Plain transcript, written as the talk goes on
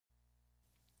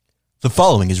The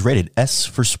following is rated S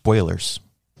for spoilers.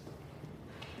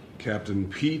 Captain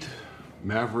Pete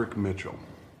Maverick Mitchell.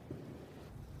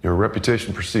 Your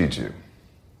reputation precedes you.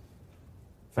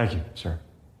 Thank you, sir.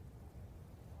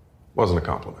 Wasn't a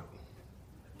compliment.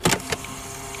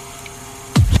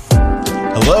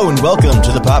 Hello and welcome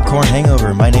to the Popcorn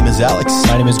Hangover. My name is Alex.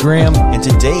 My name is Graham. And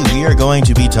today we are going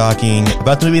to be talking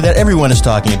about the movie that everyone is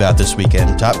talking about this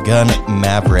weekend, Top Gun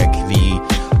Maverick,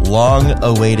 the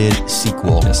long-awaited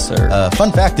sequel. Yes, sir.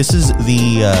 Fun fact, this is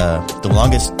the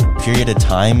longest period of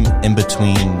time in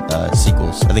between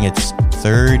sequels. I think it's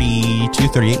 32,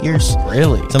 38 years.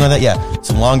 Really? Something like that, yeah. It's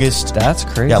the longest. That's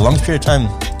crazy. Yeah, longest period of time.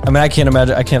 I mean, I can't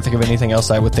think of anything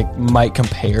else I would think might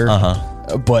compare.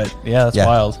 But yeah, that's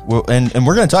wild. Well, and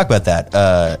we're going to talk about that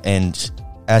and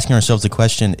asking ourselves the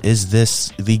question, is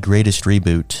this the greatest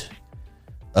reboot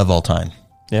of all time?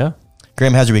 Yeah.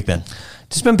 Graham, how's your week been?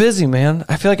 Just been busy, man.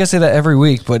 I feel like I say that every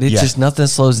week, but it's just nothing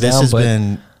slows down. This has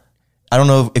been, I don't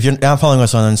know, if you're not following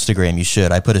us on Instagram, you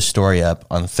should. I put a story up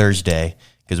on Thursday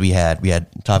because we had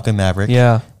Top Gun Maverick.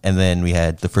 Yeah. And then we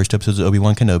had the first episodes of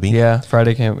Obi-Wan Kenobi. Yeah.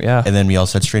 Friday came. Yeah. And then we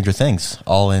also had Stranger Things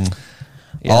all in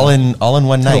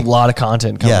one night. A lot of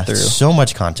content coming through. So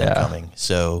much content coming.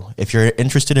 So if you're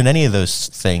interested in any of those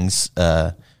things,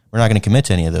 we're not going to commit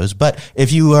to any of those. But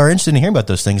if you are interested in hearing about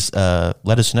those things,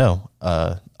 let us know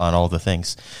on all the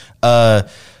things.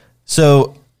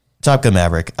 So Top Gun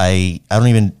Maverick, I don't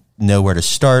even know where to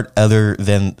start other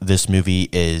than this movie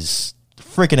is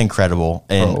freaking incredible.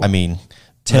 And I mean,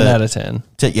 10 out of 10.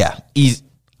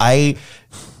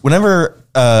 Whenever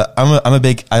I'm a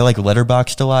big, I like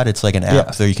Letterboxd a lot. It's like an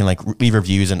app so you can like leave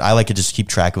reviews, and I like to just keep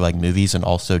track of like movies and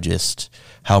also just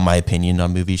how my opinion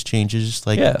on movies changes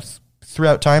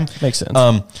throughout time. Makes sense.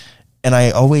 And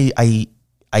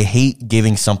I hate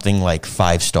giving something like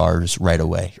 5 stars right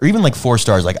away, or even like 4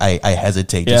 stars. Like I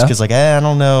hesitate just because like I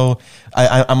don't know.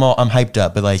 I'm hyped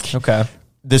up, but like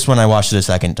this one I watched it a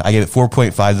second. I gave it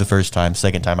 4.5 the first time.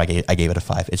 Second time I gave it a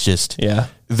 5. It's just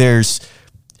There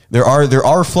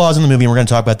are flaws in the movie, and we're going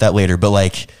to talk about that later, but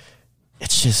like,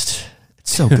 it's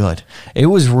so good. It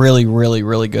was really, really,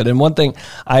 really good. And one thing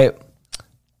I've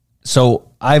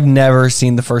never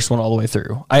seen the first one all the way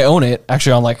through. I own it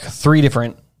actually on like 3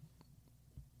 different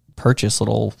purchase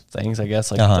little things, I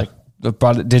guess, like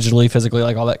bought it digitally, physically,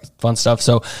 like all that fun stuff.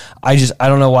 So I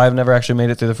don't know why I've never actually made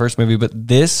it through the first movie, but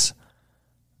this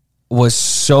was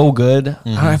so good.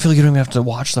 I feel like you don't even have to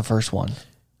watch the first one.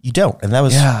 You don't. And that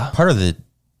was part of the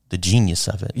genius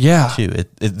of it. Yeah. Too.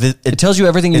 It tells you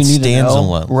everything you need to know. It stands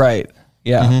alone. Right.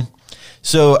 Yeah. Mm-hmm.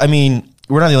 So, I mean,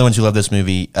 we're not the only ones who love this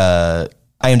movie.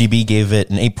 IMDb gave it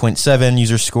an 8.7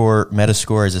 user score.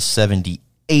 Metascore is a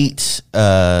 78.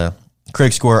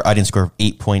 Critic score, audience score of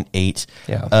 8.8.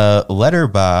 Yeah.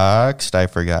 Letterboxd, I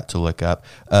forgot to look up.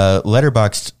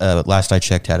 Letterboxd, last I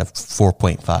checked, had a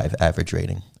 4.5 average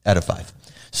rating out of 5.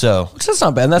 So that's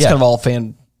not bad. That's kind of all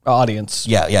fan audience.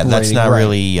 Yeah. That's rating. not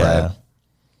really.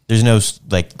 There's no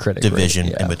like critic division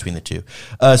in between the two.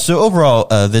 So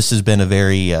overall, this has been a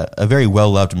very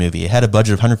well loved movie. It had a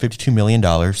budget of $152 million,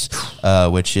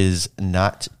 which is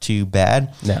not too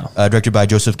bad. No. Directed by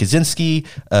Joseph Kosinski,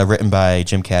 written by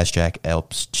Jim Cash, Jack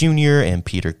Epps Jr., and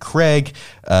Peter Craig,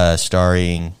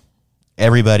 starring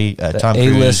everybody. Tom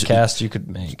Cruise, A-list cast you could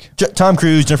make. Tom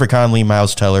Cruise, Jennifer Connelly,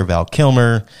 Miles Teller, Val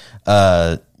Kilmer,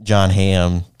 John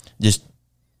Hamm, just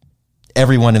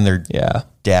everyone in their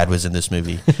dad was in this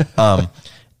movie.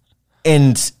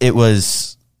 And it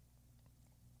was,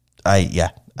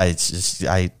 I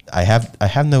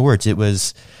have no words. It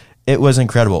was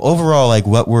incredible. Overall, like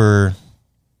what are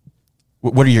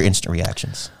your instant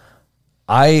reactions?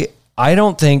 I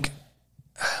don't think,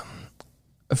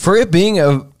 for it being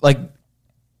a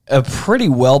pretty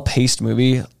well-paced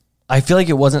movie, I feel like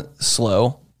it wasn't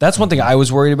slow. That's one thing I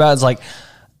was worried about. Is like,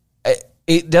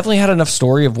 it definitely had enough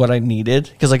story of what I needed.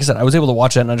 Because like I said, I was able to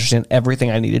watch that and understand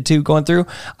everything I needed to going through.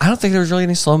 I don't think there was really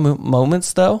any slow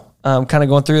moments though. Kind of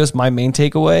going through this, my main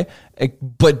takeaway.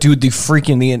 But dude,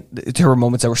 there were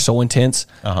moments that were so intense.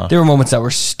 There were moments that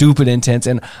were stupid intense.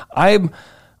 And I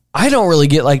don't really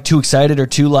get like too excited or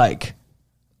too like,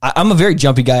 I'm a very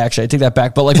jumpy guy actually. I take that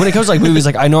back. But like when it comes to like movies,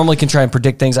 like I normally can try and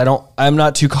predict things. I'm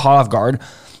not too caught off guard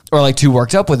or like too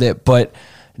worked up with it. But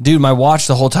dude, my watch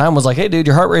the whole time was like, hey, dude,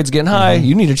 your heart rate's getting high.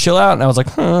 You need to chill out. And I was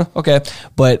like, okay.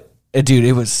 But dude,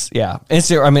 it was,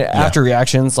 after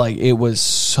reactions, like it was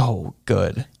so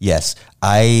good. Yes.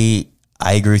 I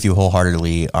agree with you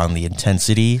wholeheartedly on the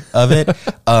intensity of it.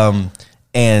 And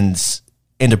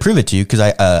to prove it to you, because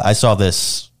I saw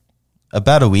this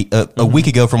about a week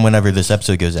ago from whenever this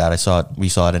episode goes out. We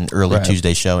saw it in early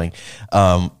Tuesday showing.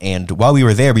 And while we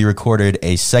were there, we recorded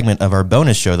a segment of our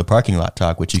bonus show, The Parking Lot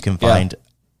Talk, which you can find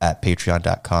at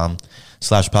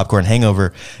patreon.com/popcorn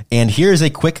hangover. And here's a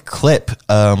quick clip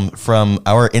from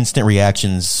our instant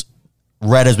reactions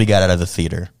right as we got out of the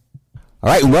theater. All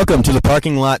right, and welcome to The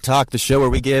Parking Lot Talk, the show where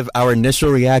we give our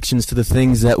initial reactions to the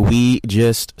things that we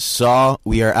just saw.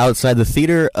 We are outside the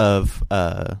theater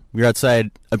we're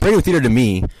outside a pretty good theater to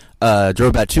me. Drove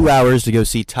about 2 hours to go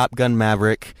see Top Gun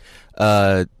Maverick.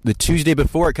 The Tuesday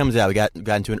before it comes out, we got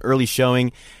into an early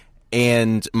showing,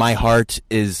 and my heart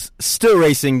is still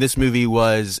racing. This movie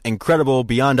was incredible,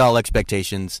 beyond all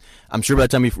expectations. I'm sure by the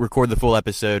time we record the full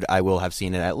episode, I will have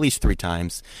seen it at least 3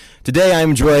 times. Today,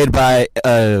 I'm joined by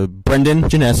Brendan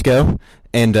Janesco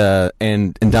and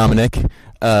Dominic.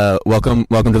 Welcome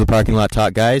to the Parking Lot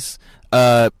Talk, guys.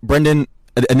 Brendan,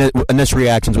 initial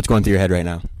reactions. What's going through your head right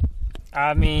now?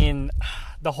 I mean,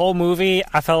 the whole movie,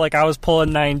 I felt like I was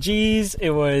pulling 9Gs. It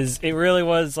really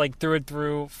was like through and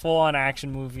through, full on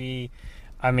action movie.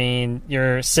 I mean,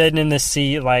 you're sitting in the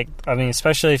seat,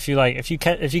 especially if you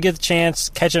get the chance,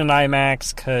 catch it in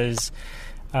IMAX, because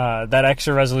that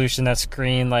extra resolution, that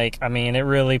screen, it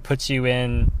really puts you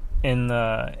in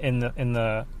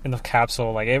the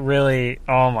capsule. Like, it really,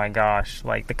 oh my gosh,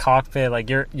 like the cockpit,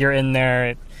 you're in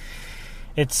there.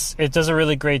 It does a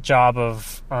really great job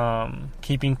of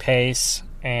keeping pace,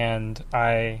 and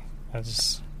I'm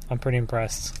pretty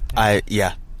impressed.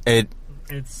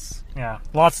 It's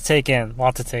lots to take in.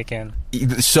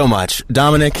 So much.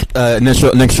 Dominic,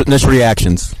 initial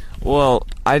reactions. Well,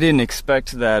 I didn't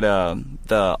expect that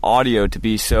the audio to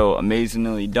be so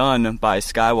amazingly done by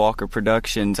Skywalker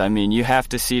Productions. I mean, you have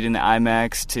to see it in the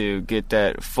IMAX to get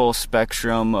that full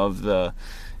spectrum of the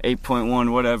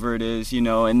 8.1, whatever it is,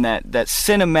 and that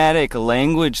cinematic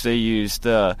language they use,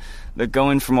 the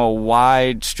going from a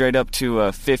wide straight up to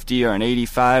a 50 or an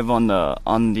 85 on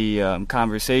the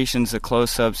conversations, the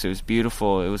close-ups. It was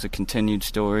beautiful. It was a continued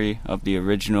story of the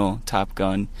original Top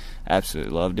Gun.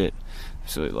 Absolutely loved it.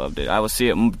 I will see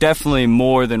it definitely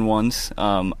more than once,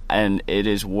 and it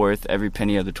is worth every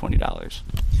penny of the $20.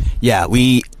 Yeah,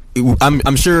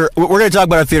 I'm sure we're going to talk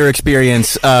about our theater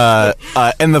experience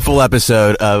in the full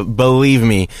episode. Believe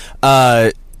me.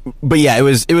 But yeah, it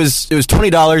was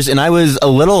 $20, and I was a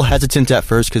little hesitant at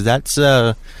first because that's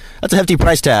a hefty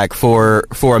price tag for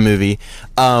a movie.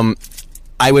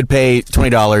 I would pay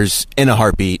 $20 in a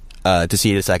heartbeat to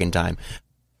see it a second time.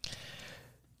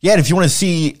 Yeah, and if you want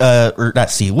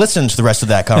to listen to the rest of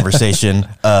that conversation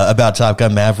about Top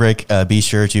Gun Maverick, be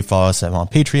sure to follow us on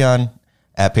Patreon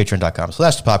at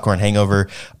patreon.com/popcorn hangover.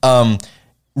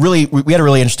 Really, we had a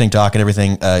really interesting talk and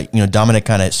everything. Dominic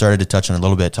kind of started to touch on it a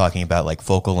little bit, talking about like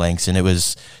focal lengths, and it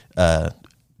was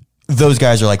those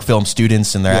guys are like film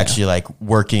students, and they're actually like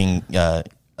working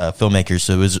filmmakers.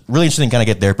 So it was really interesting to kind of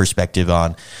get their perspective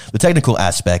on the technical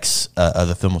aspects of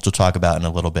the film, which we'll talk about in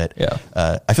a little bit. Yeah,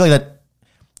 I feel like that.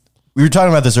 We were talking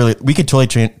about this earlier. We could totally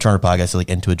turn our podcast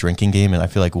into a drinking game, and I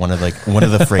feel like one of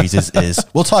the phrases is,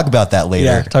 we'll talk about that later.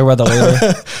 Yeah, talk about that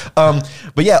later.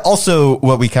 But yeah, also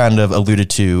what we kind of alluded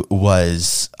to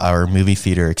was our movie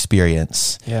theater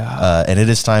experience. Yeah, and it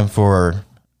is time for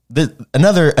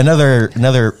another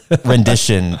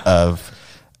rendition of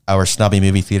our snobby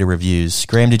movie theater reviews.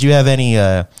 Graham, did you have any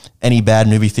bad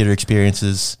movie theater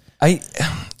experiences?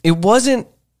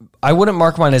 I wouldn't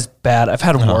mark mine as bad. I've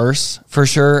had worse, for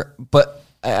sure. But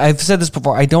I've said this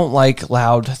before. I don't like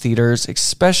loud theaters,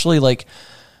 especially like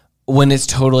when it's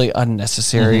totally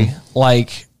unnecessary.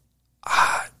 Like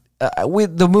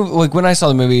with the movie, like when I saw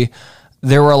the movie,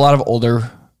 there were a lot of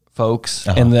older folks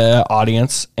in the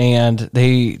audience, and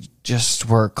they just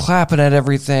were clapping at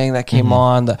everything that came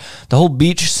on. The whole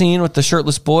beach scene with the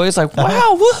shirtless boys, like,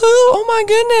 wow, woohoo, oh my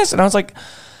goodness. And I was like,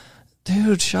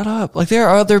 dude, shut up. Like, there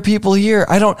are other people here.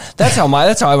 That's how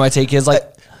my take is. Like,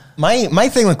 my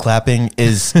thing with clapping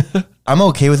is I'm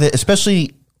okay with it,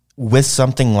 especially with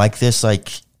something like this.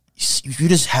 Like, you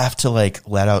just have to like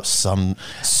let out some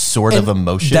sort of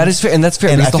emotion. That is fair, and that's fair.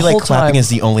 And I feel like clapping is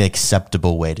the only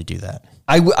acceptable way to do that.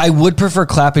 I would prefer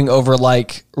clapping over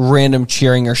like random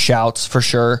cheering or shouts for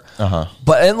sure.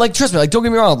 But and like, trust me, like, don't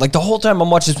get me wrong. Like, the whole time I'm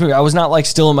watching this movie, I was not like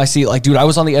still in my seat. Like, dude, I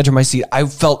was on the edge of my seat. I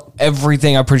felt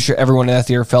everything. I'm pretty sure everyone in that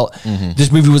theater felt.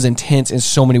 This movie was intense in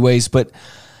so many ways. But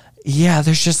yeah,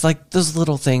 there's just like those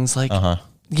little things. Like,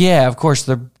 yeah, of course,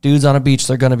 they're dudes on a beach.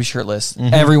 They're gonna be shirtless.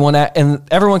 Everyone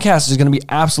cast is gonna be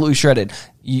absolutely shredded.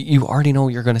 You already know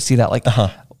you're gonna see that. Like.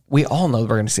 We all know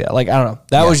we're going to see that. Like, I don't know.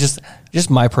 That was just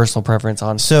my personal preference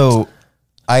on. So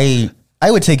I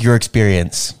would take your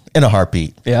experience in a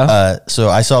heartbeat. Yeah. So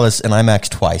I saw this in IMAX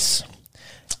twice.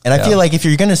 And I feel like if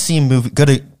you're going to see a movie, go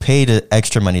to pay to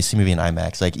extra money to see a movie in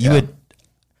IMAX, like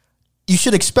you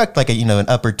should expect like an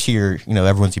upper tier,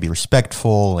 everyone's to be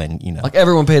respectful and, like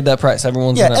everyone paid that price.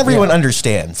 Everyone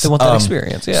understands. They want that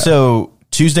experience. Yeah. So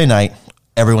Tuesday night,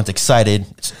 everyone's excited.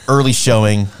 It's early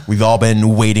showing. We've all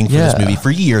been waiting for this movie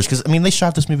for years. Cause they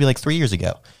shot this movie like 3 years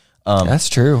ago. That's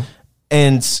true.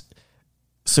 And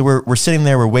so we're sitting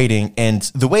there, we're waiting. And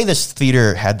the way this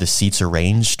theater had the seats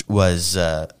arranged was,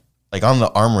 like on the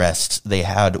armrests, they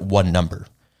had one number,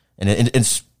 and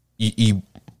it's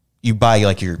you buy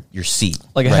like your seat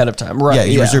like ahead of time, right? Yeah,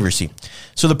 you reserve your seat.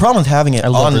 So the problem with having it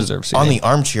on the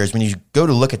armchairs, when you go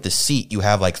to look at the seat, you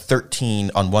have like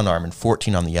 13 on one arm and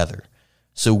 14 on the other.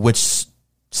 So which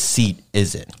seat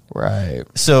is it? Right.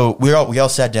 So we all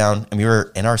sat down and we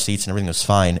were in our seats and everything was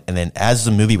fine. And then as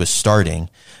the movie was starting,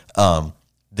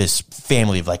 this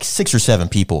family of like 6 or 7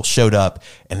 people showed up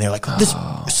and they're like,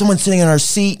 someone's sitting in our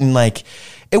seat. And like,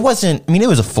 it wasn't, it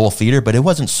was a full theater, but it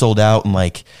wasn't sold out. And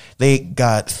like, they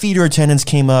got theater attendants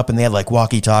came up and they had like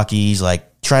walkie talkies,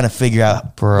 like trying to figure out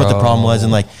what the problem was.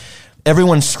 And like,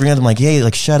 everyone screamed at them like, hey,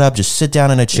 like, shut up, just sit down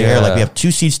in a chair. Yeah. Like, we have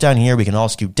 2 seats down here. We can all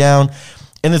scoot down.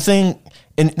 And the thing,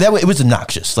 and that way it was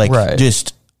obnoxious. Like,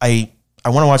 just, I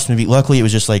want to watch the movie. Luckily, it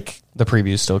was just like, the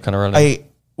preview still kind of running.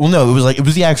 Well, no, it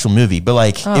was the actual movie, but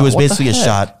like it was basically a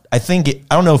shot. I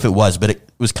don't know if it was, but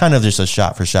it was kind of just a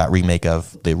shot for shot remake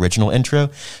of the original intro.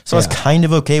 So I was kind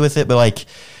of okay with it. But like,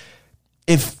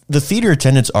 if the theater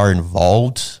attendants are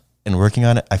involved in working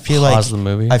on it, I feel pause the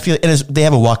movie. And they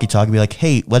have a walkie talkie, be like,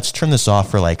 hey, let's turn this off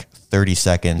for like 30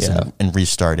 seconds and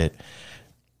restart it.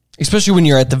 Especially when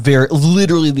you're at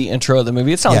literally the intro of the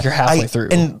movie. It's not like you're halfway through.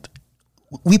 And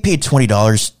we paid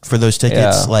 $20 for those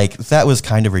tickets. Yeah. Like, that was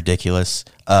kind of ridiculous.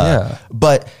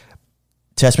 But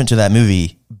testament to that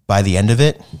movie, by the end of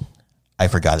it, I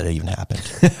forgot that it even happened.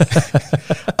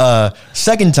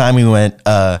 Second time we went,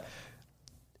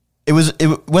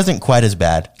 it wasn't quite as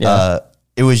bad. Yeah.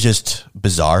 It was just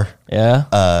bizarre.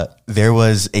 Yeah. There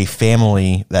was a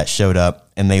family that showed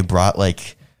up and they brought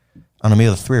like, I don't know,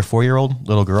 maybe a 3 or 4 year old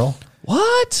little girl.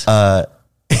 What?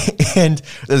 And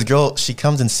this girl, she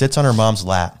comes and sits on her mom's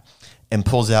lap and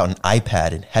pulls out an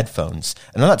iPad and headphones.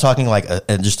 And I'm not talking like a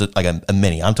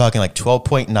mini. I'm talking like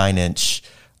 12.9 inch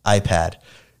iPad.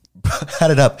 Had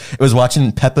it up. It was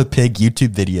watching Peppa Pig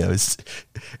YouTube videos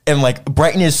and like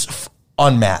brightness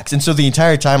on max. And so the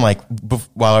entire time, like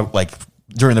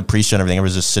during the pre-show and everything, I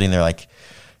was just sitting there like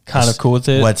kind of cool with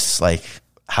it. What's like,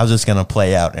 how's this going to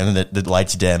play out? And then the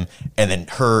lights dim and then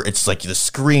it's like the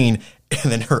screen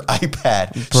and then her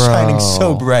iPad shining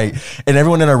so bright. And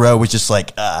everyone in a row was just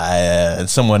like, and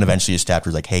someone eventually just tapped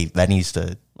her like, hey, that needs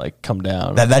to like come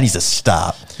down. That needs to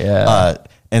stop. Yeah.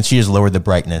 And she just lowered the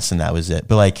brightness and that was it.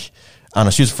 But like, I don't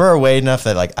know, she was far away enough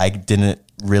that like I didn't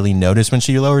really notice when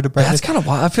she lowered the brightness. That's kind of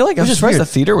wild. I feel like I'm surprised the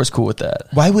theater was cool with that.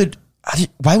 Why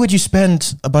would you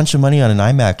spend a bunch of money on an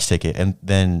IMAX ticket and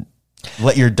then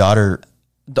let your daughter...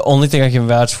 The only thing I can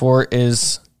vouch for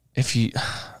is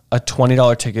a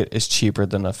 $20 ticket is cheaper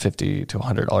than a $50 to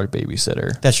 $100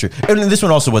 babysitter. That's true. And this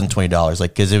one also wasn't $20,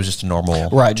 like, because it was just a normal,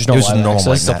 right? Just normal. It was normal.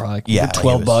 So still probably like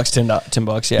 $12,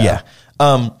 $10. Yeah.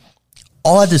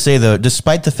 All I have to say though,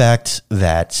 despite the fact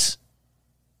that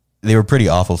they were pretty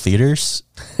awful theater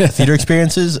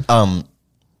experiences,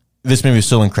 this movie was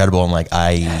still incredible, and like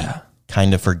I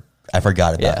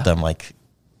forgot about them like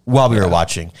while we were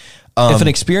watching. If an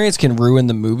experience can ruin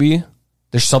the movie,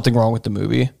 there's something wrong with the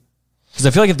movie. Because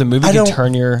I feel like if the movie can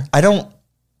turn your... I don't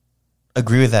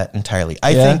agree with that entirely.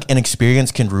 I think an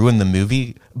experience can ruin the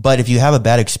movie, but if you have a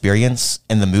bad experience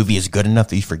and the movie is good enough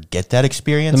that you forget that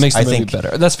experience... That makes the movie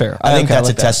better. That's fair. I think that's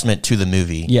a testament to the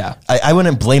movie. Yeah. I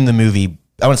wouldn't blame the movie.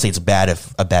 I wouldn't say it's bad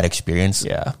if a bad experience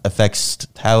affects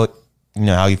how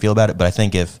you feel about it, but I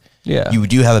think if you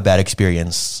do have a bad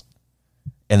experience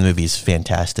and the movie's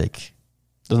fantastic...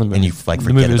 and you like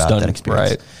forget about that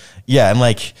experience, right? Yeah, and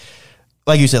like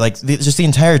you said, like just the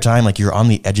entire time, like you're on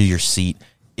the edge of your seat.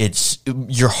 It's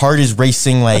your heart is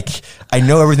racing. Like I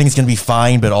know everything's gonna be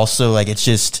fine, but also like it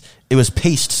was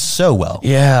paced so well.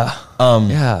 Yeah.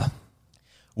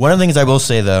 One of the things I will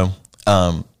say though,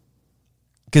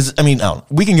 because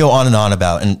we can go on and on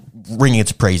about and ringing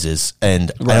its praises,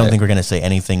 and I don't think we're gonna say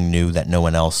anything new that no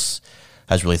one else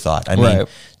has really thought. I mean,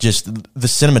 just the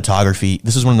cinematography.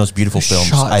 This is one of the most beautiful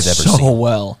films I've ever seen. So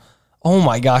well. Oh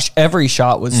my gosh. Every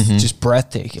shot was just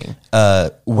breathtaking. Where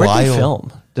did they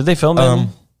film? Did they film in?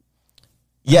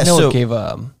 Yeah. I know it gave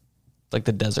like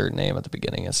the desert name at the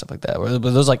beginning and stuff like that. Were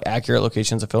those like accurate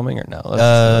locations of filming or no?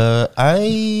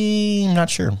 I'm not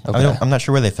sure. Okay. I'm not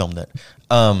sure where they filmed it.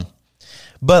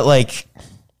 But like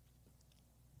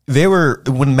they were,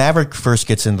 when Maverick first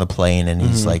gets in the plane and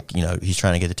he's like, you know, he's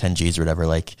trying to get the 10 Gs or whatever,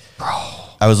 like,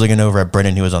 I was looking over at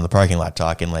Brennan, who was on the parking lot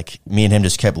talking, like, me and him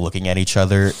just kept looking at each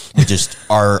other. Just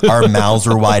our mouths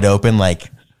were wide open, like,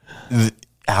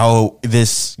 how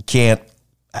this can't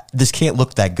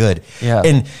look that good. Yeah.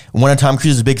 And one of Tom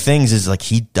Cruise's big things is, like,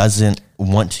 he doesn't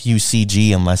want to use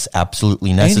CG unless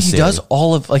absolutely necessary. And he does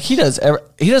all of, like, he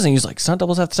doesn't use, like, stunt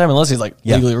doubles half the time unless he's, like,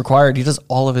 legally required. He does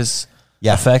all of his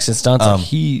effects and stunts. Like,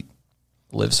 he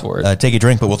lives for it. Take a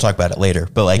drink, but we'll talk about it later.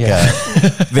 But, like,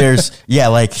 there's,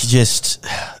 like, just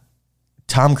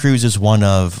Tom Cruise is one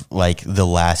of, like, the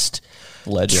last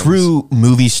legends, true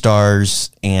movie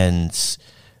stars. And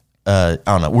I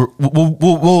don't know.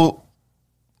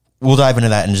 We'll dive into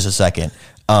that in just a second.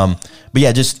 But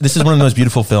yeah, just this is one of the most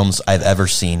beautiful films I've ever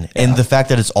seen, and the fact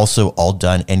that it's also all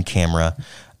done in camera.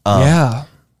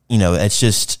 You know, it's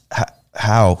just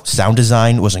how sound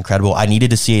design was incredible. I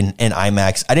needed to see it in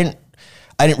IMAX. I didn't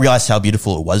realize how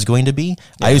beautiful it was going to be.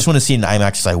 I just want to see it in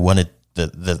IMAX because I wanted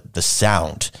the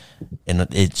sound, and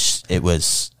it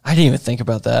was. I didn't even think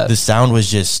about that. The sound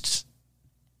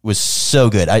was so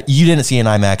good. You didn't see an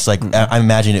IMAX. Like, I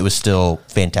imagine it was still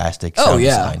fantastic.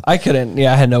 Design. I couldn't.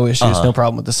 Yeah, I had no issues, no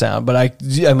problem with the sound. But I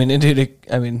mean, if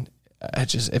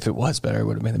it was better, it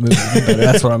would have made the movie better.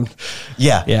 That's what I'm.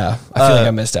 Yeah. I feel like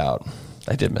I missed out.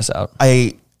 I did miss out.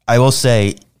 I will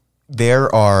say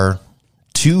there are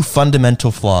two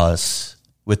fundamental flaws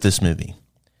with this movie.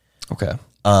 Okay.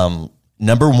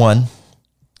 Number one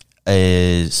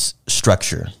is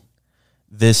structure.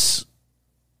 This.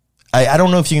 I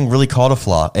don't know if you can really call it a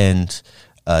flaw, and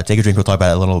take a drink, we'll talk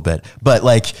about it a little bit. But,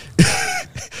 like,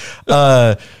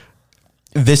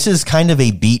 this is kind of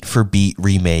a beat-for-beat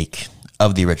remake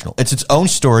of the original. It's its own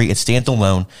story. It stands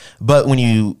alone. But when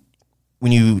you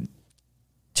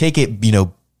take it, you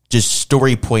know, just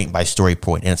story point by story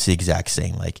point, and it's the exact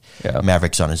same. Like,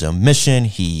 Maverick's on his own mission.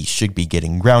 He should be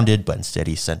getting grounded, but instead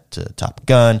he's sent to Top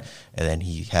Gun, and then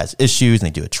he has issues, and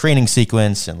they do a training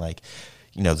sequence, and, like,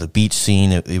 you know, the beach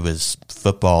scene, it was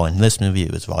football in this movie,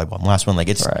 it was volleyball in the last one. Like,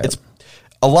 it's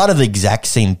a lot of the exact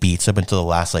same beats up until the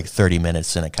last, like, 30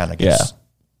 minutes, and it kind of gets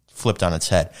flipped on its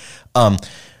head. And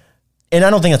I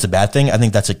don't think that's a bad thing. I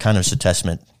think that's a kind of a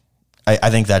testament. I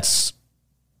think that's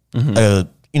a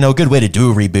good way to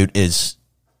do a reboot is,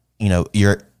 you know,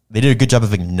 they did a good job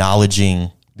of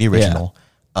acknowledging the original,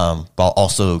 while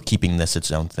also keeping this its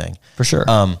own thing. For sure.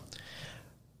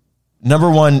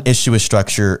 Number one issue with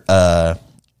structure,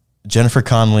 Jennifer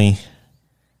Connelly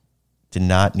did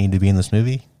not need to be in this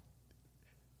movie.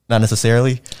 Not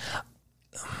necessarily.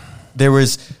 There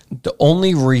was... The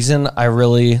only reason I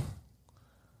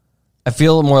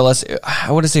feel more or less,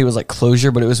 I wouldn't say it was like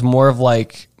closure, but it was more of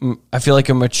like, I feel like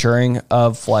a maturing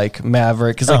of like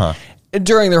Maverick. Because like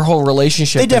during their whole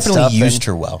relationship, they definitely used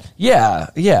her well. Yeah.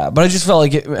 But I just felt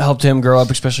like it helped him grow up,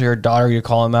 especially her daughter. You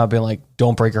call him out, being like,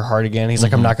 "Don't break her heart again." He's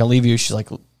like, "I'm not going to leave you." She's like,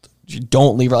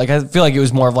 "Don't leave her." Like, I feel like it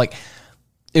was more of like,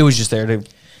 it was just there to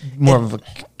more of a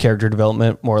character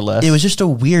development, more or less. It was just a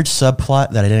weird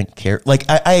subplot that I didn't care. Like,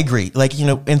 I agree. Like, you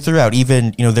know, and throughout,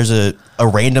 even, you know, there's a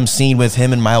random scene with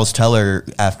him and Miles Teller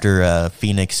after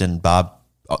Phoenix and Bob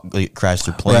crashed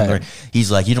their plane. Where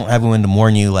he's like, "You don't have anyone to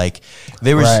mourn you." Like,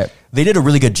 there was. They did a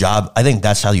really good job. I think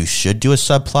that's how you should do a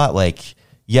subplot. Like,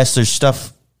 yes, there's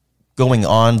stuff going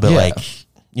on, but like,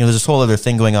 you know, there's this whole other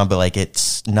thing going on, but like,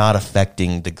 it's not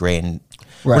affecting the grain.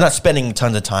 We're not spending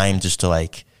tons of time just to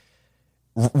like,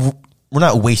 we're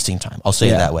not wasting time. I'll say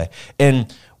it that way.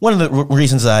 And one of the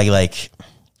reasons that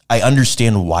I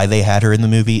understand why they had her in the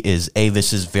movie is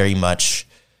this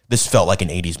felt like an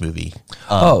 80s movie.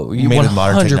 You made with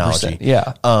modern technology.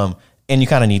 Yeah. And you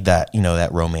kind of need that, you know,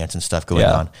 that romance and stuff going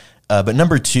on. But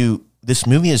number two, this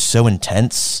movie is so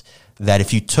intense that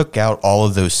if you took out all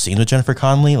of those scenes with Jennifer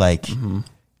Connelly, like,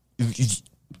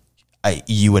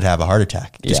 you would have a heart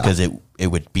attack just because it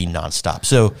would be nonstop.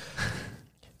 So,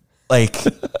 like,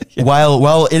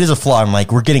 while it is a flaw, I'm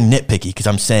like, we're getting nitpicky because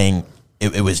I'm saying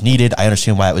it was needed. I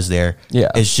understand why it was there.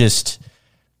 Yeah. It's just,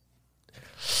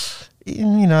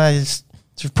 you know, it's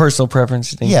your personal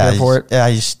preference. You didn't care for it.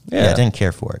 I didn't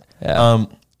care for it. Yeah.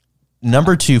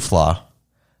 Number two flaw.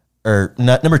 Or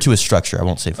number two is structure. I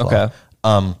won't say flaw. Okay.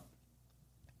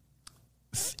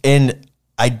 And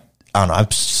I don't know.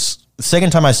 The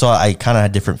second time I saw it, I kind of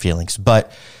had different feelings,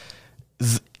 but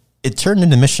it turned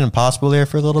into Mission Impossible there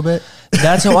for a little bit.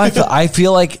 That's how I feel. I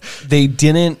feel like they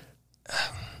didn't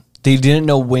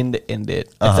know when to end it.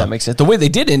 If that makes sense. The way they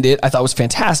did end it, I thought was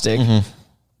fantastic. And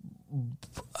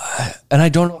I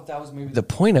don't know if that was maybe the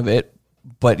point of it,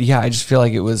 but yeah, I just feel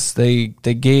like it was they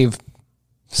gave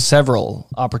several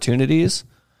opportunities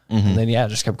And then,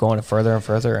 just kept going further and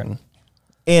further. And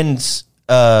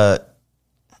I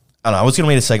don't know. I was going to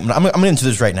make a segment. I'm going to into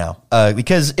this right now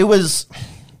because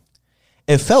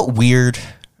it felt weird.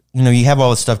 You know, you have all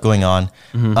this stuff going on.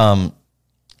 And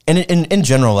in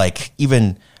general, like,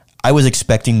 even I was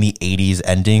expecting the 80s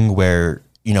ending where,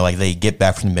 you know, like they get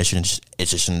back from the mission.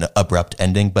 It's just an abrupt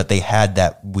ending, but they had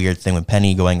that weird thing with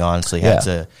Penny going on. So they had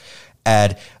to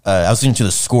add, I was listening to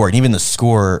the score, and even the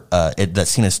score, that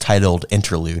scene is titled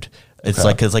Interlude. It's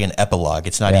it's like an epilogue.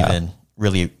 It's not even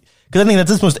really, because I think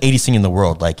that's the most 80s thing in the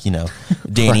world. Like, you know,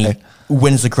 Danny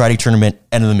wins the karate tournament,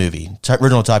 end of the movie.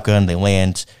 Original Top Gun, they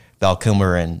land, Val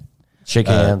Kilmer and shake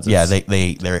hands. Yeah,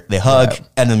 they hug,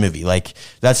 end of the movie. Like,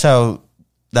 that's how,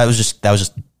 that's the style.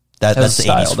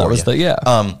 80s that was you.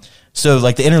 the, So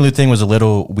like the interlude thing was a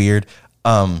little weird.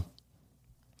 But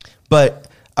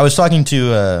I was talking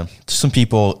to some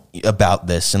people about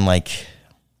this, and like,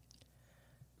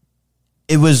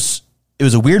 it was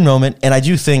a weird moment. And I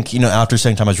do think, you know, after a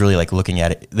second time, I was really like looking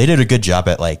at it. They did a good job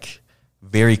at like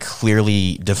very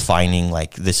clearly defining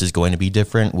like this is going to be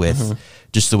different with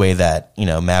just the way that, you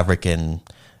know, Maverick and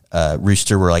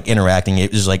Rooster were like interacting.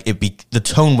 It was like the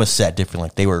tone was set different.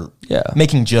 Like they were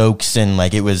making jokes, and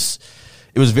like it was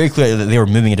very clear that they were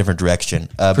moving a different direction.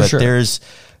 But there's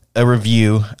a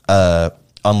review on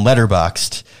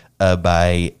Letterboxd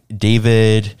by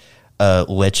David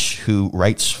Litch, who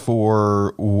writes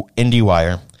for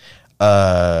IndieWire.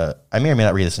 I may or may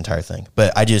not read this entire thing,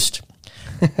 but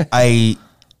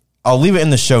I'll leave it in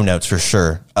the show notes for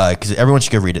sure, because everyone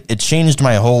should go read it. It changed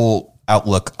my whole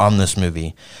outlook on this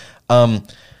movie.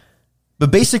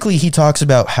 But basically, he talks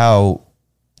about how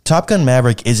Top Gun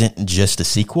Maverick isn't just a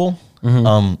sequel.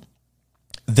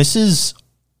 This is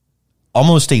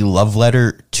almost a love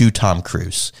letter to Tom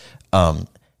Cruise,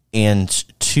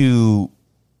 and to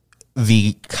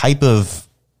the type of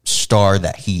star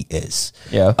that he is.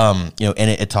 You know, and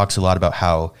it talks a lot about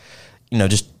how, you know,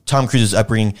 just Tom Cruise's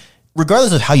upbringing.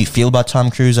 Regardless of how you feel about Tom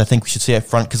Cruise, I think we should say up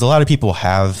front, because a lot of people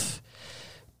have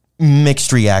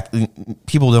mixed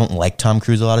people don't like Tom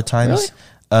Cruise a lot of times.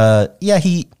 Really?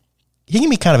 He can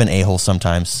be kind of an a-hole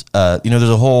sometimes. You know, there's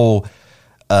a whole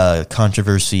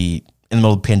controversy in the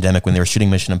middle of the pandemic when they were shooting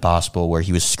Mission Impossible where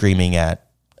he was screaming at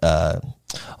I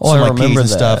remember that.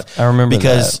 stuff. I remember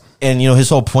because, that. And, you know, his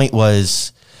whole point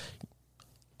was,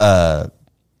 you know,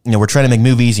 we're trying to make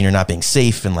movies and you're not being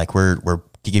safe, and like we're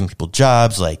giving people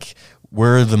jobs, like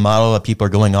we're the model that people are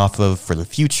going off of for the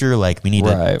future. Like, we need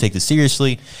to take this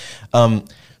seriously.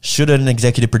 Should an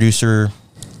executive producer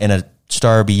and a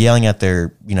star be yelling at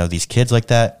their, you know, these kids like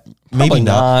that? Maybe Probably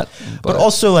not. But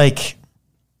also, like,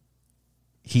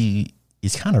 he's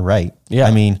kind of right. Yeah.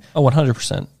 I mean,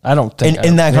 100%. I don't think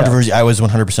in that controversy, I was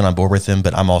 100% on board with him,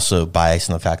 but I'm also biased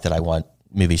in the fact that I want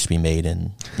movies to be made,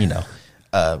 and, you know,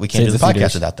 we can't do the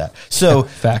podcast without that. So,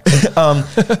 fact.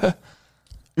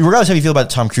 Regardless of how you feel about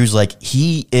Tom Cruise, like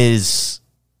he's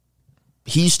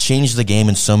changed the game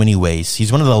in so many ways. He's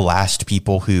one of the last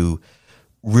people who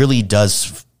really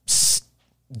does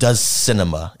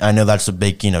cinema. I know that's a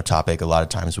big, you know, topic a lot of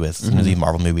times with you know, the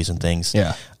Marvel movies and things.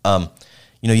 Yeah. You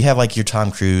know, you have like your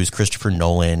Tom Cruise, Christopher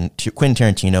Nolan,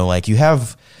 Quentin Tarantino. Like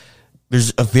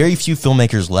there's a very few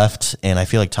filmmakers left, and I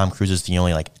feel like Tom Cruise is the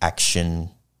only like action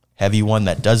heavy one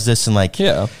that does this. And like,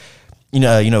 you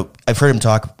know, I've heard him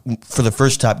talk for the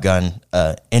first Top Gun.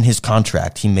 In his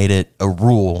contract, he made it a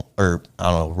rule, or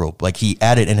I don't know, rule. Like he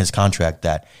added in his contract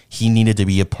that he needed to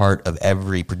be a part of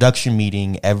every production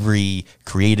meeting, every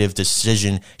creative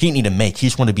decision he didn't need to make. He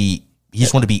just wanted to be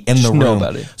in the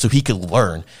room so he could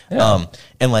learn.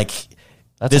 And like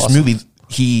this awesome.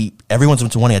 Movie, everyone's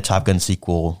been wanting a Top Gun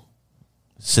sequel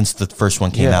since the first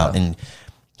one came out, and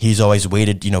he's always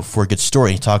waited, you know, for a good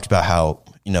story. He talked about how,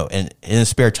 you know, in his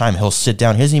spare time, he'll sit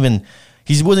down. He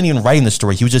wasn't even writing the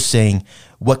story. He was just saying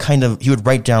he would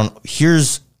write down,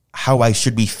 here's how I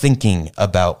should be thinking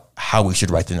about how we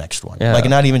should write the next one. Like,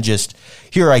 not even just,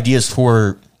 here are ideas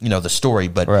for, you know, the story,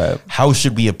 but how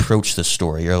should we approach the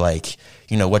story? Or like,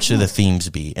 you know, what should the themes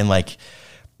be? And like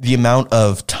the amount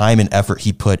of time and effort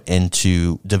he put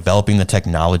into developing the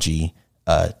technology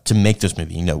to make this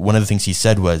movie. You know, one of the things he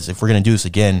said was, if we're going to do this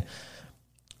again,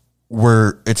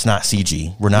 it's not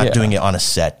CG. We're not doing it on a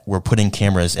set. We're putting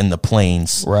cameras in the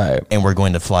planes, and we're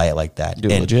going to fly it like that.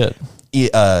 Legit. You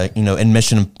know, in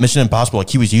Mission Impossible, like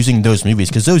he was using those movies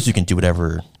because those you can do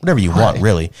whatever you want,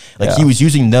 really. Like he was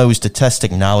using those to test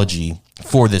technology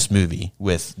for this movie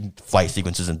with flight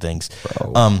sequences and things.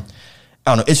 I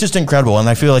don't know. It's just incredible, and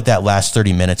I feel like that last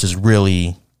 30 minutes is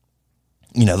really,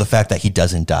 you know, the fact that he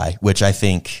doesn't die, which I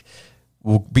think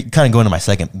will be kind of going to my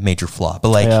second major flaw. But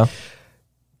like,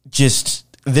 just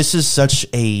this is such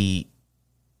a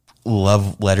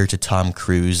love letter to Tom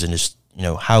Cruise, and just,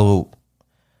 how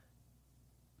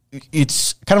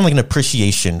it's kind of like an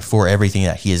appreciation for everything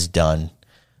that he has done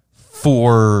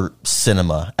for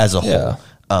cinema as a whole,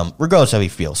 regardless of how you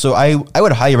feel. So I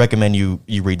would highly recommend you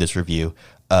read this review.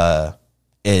 I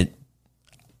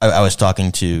was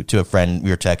talking to a friend,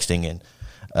 we were texting, and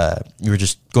we were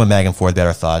just going back and forth about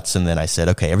our thoughts, and then I said,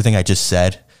 okay, everything I just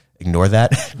said, ignore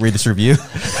that, read this review.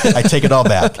 I take it all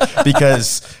back,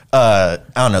 because I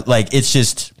don't know, like,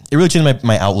 it really changed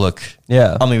my outlook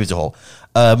on the movie as a whole.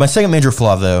 My second major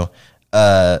flaw, though,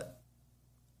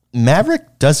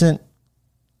 Maverick doesn't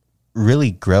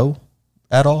really grow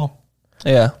at all.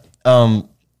 Yeah. I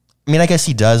mean, I guess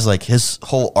he does. Like, his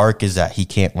whole arc is that he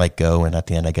can't let go, and at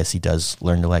the end, I guess he does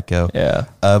learn to let go. Yeah.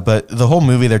 But the whole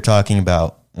movie, they're talking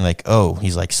about, like, oh,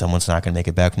 he's like, someone's not going to make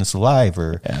it back from this alive,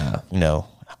 or,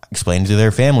 explaining to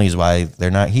their families why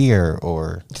they're not here,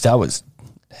 or... That was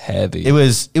heavy. It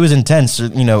was intense,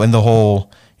 and the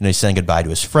whole, he's saying goodbye to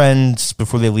his friends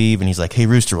before they leave, and he's like, hey,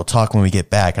 Rooster, we'll talk when we get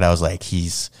back. And I was like,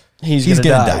 he's gonna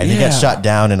die. And he got shot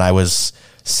down, and I was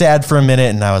sad for a minute,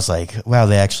 and I was like, wow,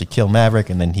 they actually killed Maverick,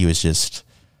 and then he was just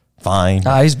fine.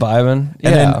 He's vibing.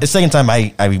 And then the second time,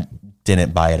 I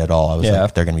didn't buy it at all. I was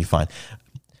like, they're going to be fine.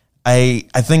 I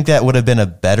think that would have been a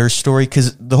better story,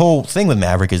 because the whole thing with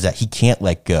Maverick is that he can't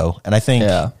let go. And I think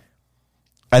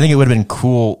it would have been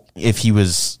cool if he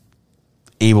was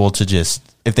able to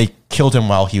if they killed him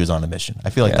while he was on a mission. I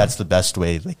feel like that's the best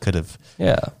way they could have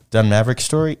done Maverick's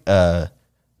story. But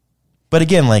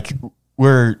again, like,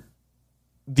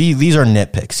 these are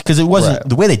nitpicks, because it wasn't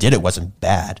the way they did it wasn't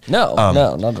bad. No,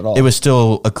 not at all. It was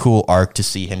still a cool arc to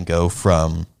see him go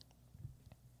from,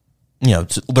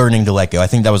 to learning to let go. I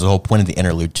think that was the whole point of the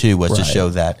interlude too, was to show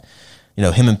that,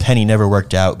 him and Penny never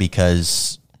worked out,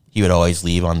 because he would always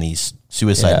leave on these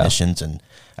suicide missions, and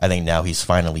I think now he's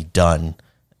finally done,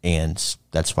 and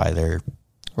that's why they're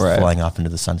flying off into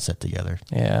the sunset together.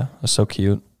 Yeah, it was so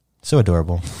cute, so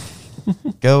adorable.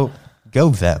 Go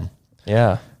them.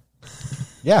 Yeah.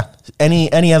 Yeah.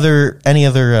 Any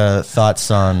other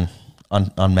thoughts on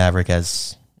Maverick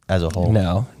as a whole?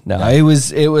 No.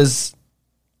 It was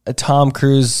a Tom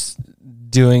Cruise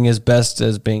doing his best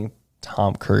as being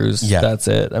Tom Cruise. Yeah. That's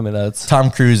it. I mean, that's Tom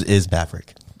Cruise is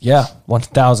Maverick. Yeah,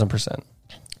 1000%.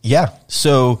 Yeah.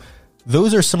 So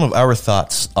those are some of our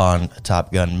thoughts on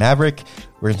Top Gun Maverick.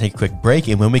 We're going to take a quick break,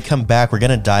 and when we come back, we're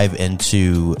going to dive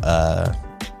into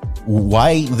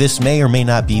why this may or may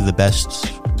not be the best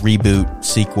reboot,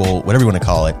 sequel, whatever you want to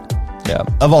call it,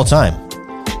 of all time.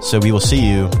 So we will see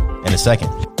you in a second.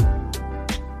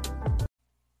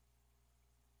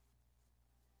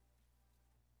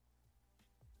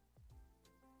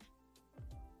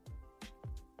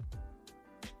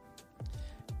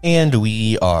 And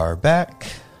we are back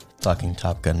talking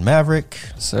Top Gun Maverick.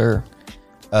 Sir.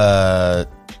 So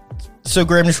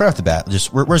Graham, just right off the bat,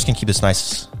 we're just gonna keep this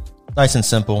nice and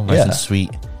simple, nice and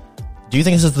sweet. Do you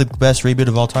think this is the best reboot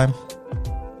of all time?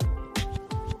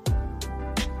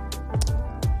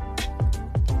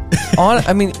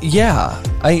 I mean, yeah.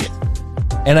 I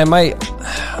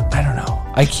don't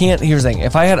know. I can't. Here's the thing.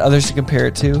 If I had others to compare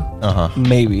it to,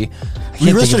 maybe.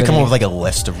 We really should have come up with like a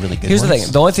list of really good Here's ones. the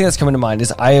thing. The only thing that's coming to mind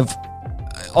is I have,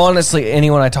 honestly,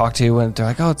 anyone I talk to, and they're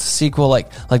like, oh, it's a sequel.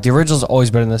 Like the original's always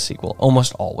better than the sequel.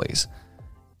 Almost always.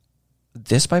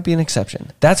 This might be an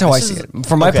exception. That's how I see it.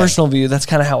 From my personal view, that's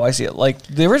kind of how I see it. Like,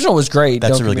 the original was great.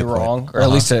 That's don't a really get me good wrong. point. Or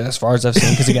at least as far as I've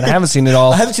seen. Because, again, I haven't seen it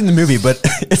all. I haven't seen the movie, but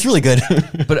it's really good.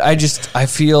 But I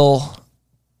feel...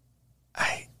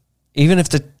 even if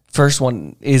the first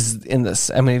one is in this...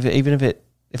 I mean,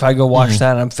 if I go watch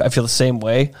that and I feel the same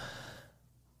way,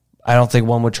 I don't think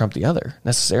one would trump the other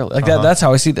necessarily. Like that's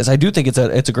how I see this. I do think it's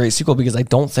a great sequel, because I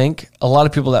don't think a lot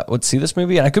of people that would see this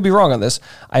movie, and I could be wrong on this,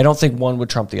 I don't think one would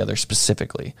trump the other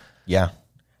specifically. Yeah.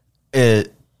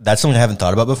 That's something I haven't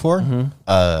thought about before.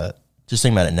 Just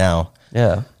thinking about it now.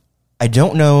 Yeah. I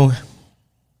don't know.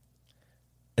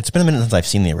 It's been a minute since I've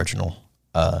seen the original.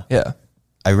 Yeah.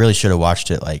 I really should have watched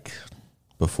it like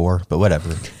before, but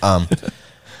whatever.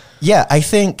 Yeah, I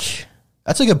think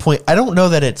that's a good point. I don't know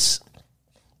that it's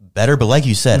better, but like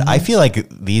you said, I feel like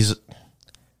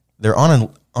they're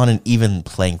on an even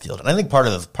playing field, and I think part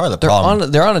of the problem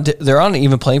they're on an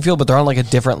even playing field, but they're on like a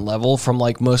different level from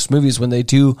like most movies when they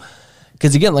do,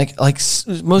 because again, like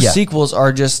most sequels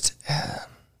are just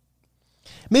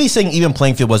maybe saying even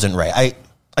playing field wasn't right.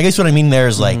 I guess what I mean there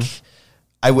is like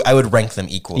I would rank them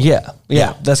equally. Yeah,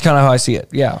 that's kind of how I see it.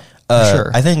 Yeah, for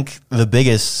sure. I think the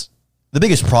biggest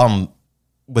problem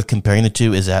with comparing the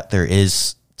two is that there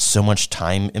is so much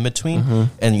time in between,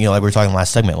 and like we were talking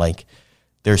last segment, like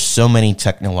there's so many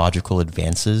technological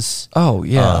advances. Oh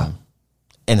yeah.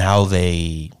 And how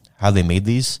they made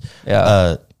these.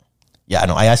 Yeah. Yeah, I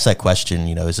know. I asked that question,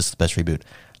 is this the best reboot?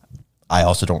 I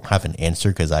also don't have an answer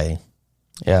because I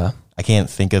can't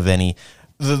think of any.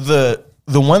 The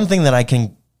one thing that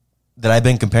I've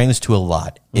been comparing this to a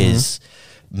lot is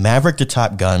Maverick to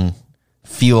Top Gun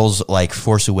feels like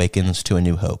Force Awakens to A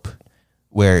New Hope,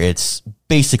 where it's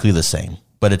basically the same,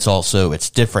 but it's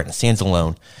different. It stands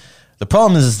alone. The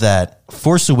problem is that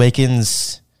Force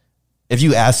Awakens, if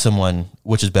you ask someone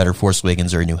which is better, Force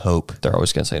Awakens or A New Hope, they're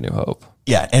always going to say A New Hope.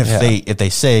 Yeah, and if they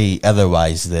say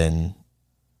otherwise, then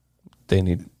they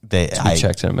need to be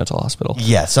checked in a mental hospital.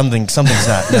 Yeah, something's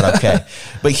not okay.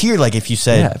 But here, like if you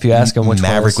said, if you ask them which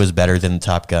Maverick was better than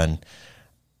Top Gun,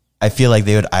 I feel like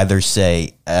they would either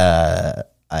say I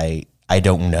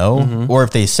don't know, or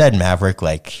if they said Maverick,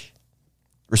 like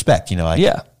respect,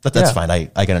 but that's fine. I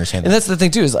can understand that. And that's the thing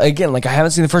too, is again, like I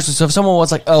haven't seen the first one, so if someone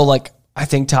was like, oh, like I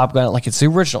think Top Gun, like it's the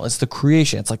original, it's the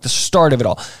creation, it's like the start of it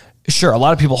all. Sure, a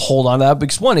lot of people hold on to that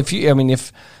because one, if you're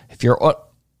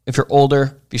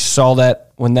older, if you saw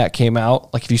that when that came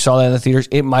out, like if you saw that in the theaters,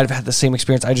 it might have had the same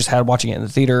experience I just had watching it in the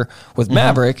theater with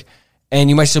Maverick,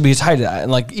 and you might still be tied to that.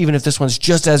 And like even if this one's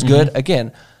just as good,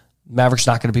 again, Maverick's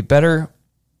not going to be better,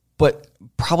 but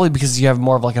probably because you have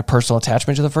more of like a personal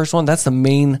attachment to the first one. That's the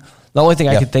only thing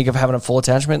I could think of having a full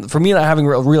attachment. For me, not having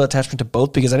a real attachment to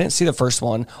both because I didn't see the first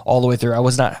one all the way through. I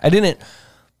wasn't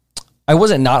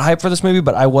not hyped for this movie,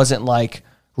 but I wasn't like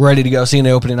ready to go see an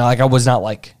opening. Like I was not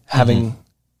like having,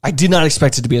 I did not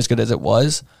expect it to be as good as it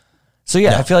was. So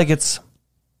yeah, I feel like this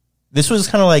was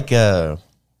kind of like a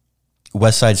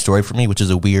West Side Story for me, which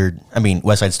is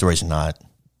West Side Story is not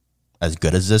as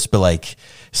good as this, but like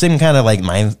same kind of like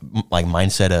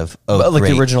mindset of, but like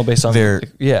great, the original based on they're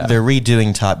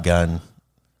redoing Top Gun.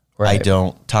 Right.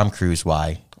 Tom Cruise,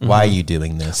 why? Why are you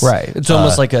doing this? Right. It's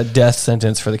almost like a death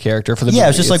sentence for the character. For the movie.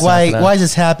 It's just like, why is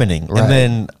this happening? Right. And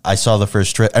then I saw the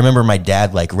first trailer. I remember my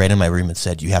dad like ran in my room and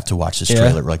said, you have to watch this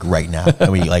trailer like right now. And I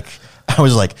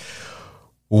was like,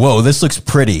 whoa, this looks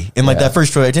pretty. And like that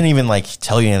first trailer, it didn't even like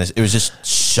tell you anything. It was just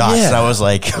shots. And I was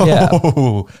like,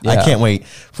 I can't wait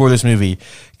for this movie.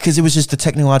 Because it was just the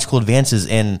technological advances.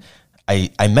 And I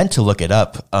meant to look it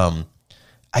up.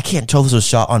 I can't tell this was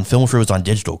shot on film or it was on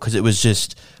digital. Because it was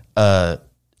just...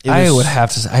 I would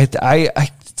have to say,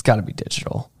 it's got to be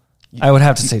digital. I would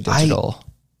have to say digital.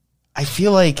 I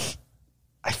feel like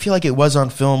it was on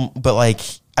film, but like,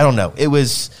 I don't know. It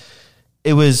was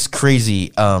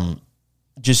crazy.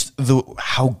 Just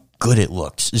how good it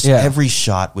looked. Just every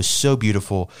shot was so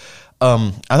beautiful. I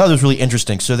thought it was really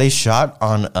interesting. So they shot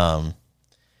on,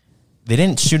 they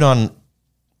didn't shoot on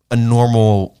a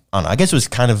normal, I don't know, I guess it was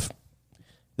kind of,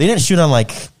 they didn't shoot on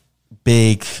like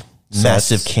big,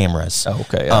 massive cameras. Oh,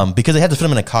 okay. Yeah. Because they had to fit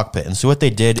them in a cockpit. And so what they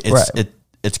did,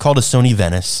 it's called a Sony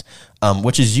Venice,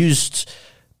 which is used,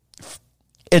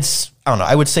 I don't know,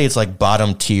 I would say it's like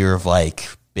bottom tier of like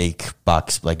big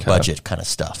box, like budget kind of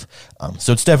stuff.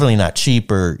 So it's definitely not cheap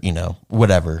or,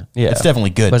 whatever. Yeah. It's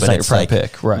definitely good, but it's like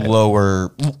pick. Right. lower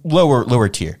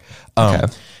tier.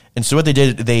 And so what they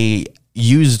did, they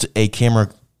used a camera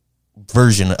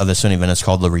version of the Sony Venice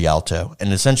called the Rialto.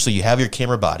 And essentially you have your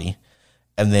camera body,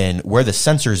 and then where the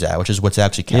sensor's at, which is what's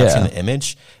actually capturing the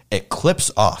image, it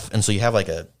clips off. And so you have like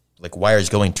wires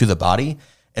going to the body.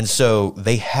 And so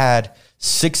they had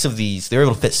 6 of these, they were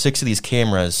able to fit 6 of these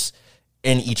cameras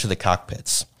in each of the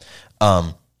cockpits.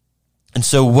 And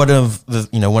so one of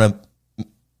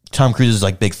Tom Cruise's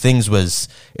like big things was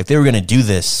if they were going to do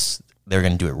this, they were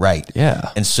going to do it right.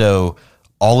 Yeah. And so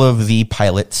all of the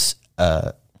pilots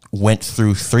went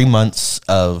through 3 months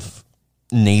of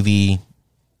Navy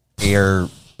air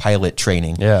pilot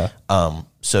training. Yeah.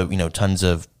 So, tons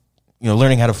of,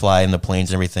 learning how to fly in the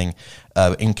planes and everything.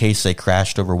 In case they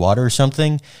crashed over water or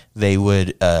something, they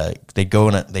would, they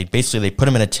put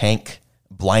them in a tank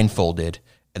blindfolded,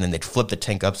 and then they'd flip the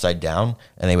tank upside down,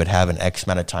 and they would have an X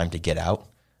amount of time to get out.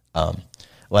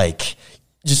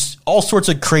 Just all sorts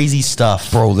of crazy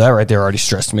stuff. Bro, that right there already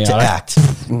stressed me out. To act.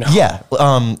 No. Yeah.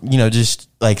 Just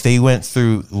like they went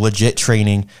through legit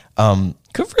training.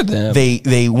 Good for them.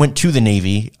 They went to the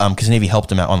Navy because the Navy helped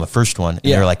them out on the first one.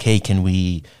 And they were like, hey, can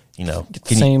we, can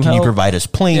you provide us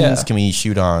planes? Yeah. Can we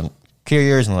shoot on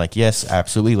carriers? And they're like, yes,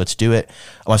 absolutely. Let's do it.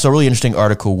 I saw a really interesting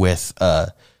article with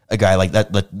a guy like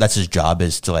that. That's his job,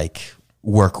 is to like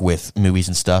work with movies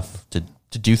and stuff to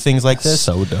do things like this.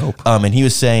 So dope. And he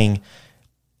was saying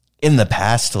in the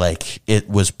past, like it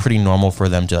was pretty normal for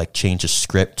them to like change a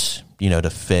script, to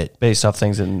fit based off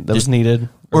things that was needed.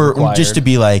 Or just to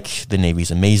be like, the Navy's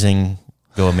amazing,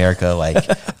 go America. Like,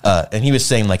 and he was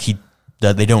saying like he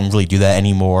that they don't really do that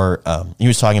anymore. He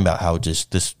was talking about how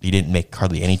just this, he didn't make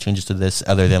hardly any changes to this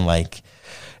other than like,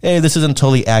 hey, this isn't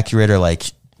totally accurate, or like,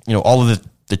 you know, all of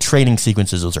the training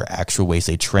sequences, those are actual ways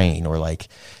they train, or like,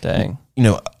 dang, you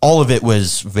know, all of it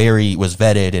was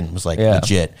vetted and was like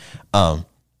legit.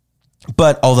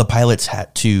 But all the pilots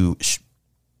had to,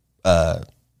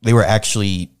 they were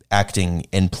actually acting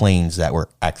in planes that were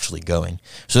actually going.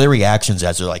 So their reactions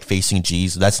as they're like facing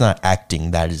G's, that's not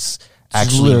acting. That is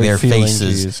actually their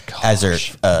faces as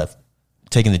they're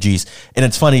taking the G's. And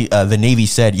it's funny, the Navy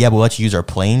said, yeah, we'll let you use our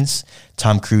planes.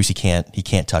 Tom Cruise, he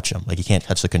can't touch them. Like, he can't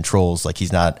touch the controls. Like,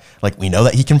 he's not, like, we know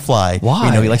that he can fly. Why?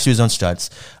 We know he likes to do his own stunts.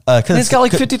 He's got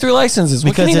like 53 licenses.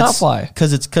 What can he not fly?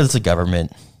 Because it's a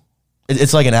government.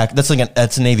 It's like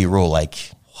that's a Navy rule. Like,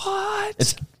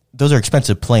 what? Those are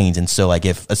expensive planes. And so, like,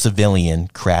 if a civilian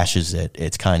crashes it,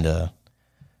 it's kind of,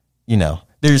 you know,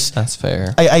 that's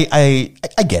fair. I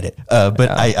get it.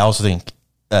 But I also think,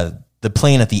 the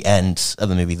plane at the end of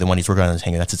the movie, the one he's working on in his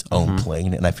hangar, that's his own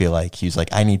plane. And I feel like he's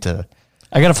like, I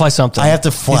got to fly something. I have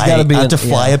to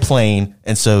fly a plane.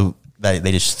 And so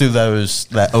they just threw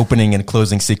that opening and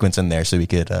closing sequence in there so we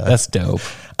could. That's dope.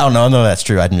 I don't know. I know that's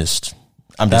true. I'm just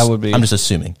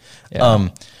assuming. Yeah.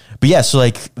 But yeah, so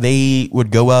like they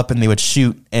would go up and they would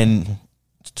shoot. And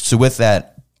so with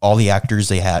that, all the actors,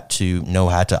 they had to know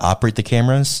how to operate the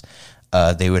cameras.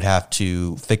 They would have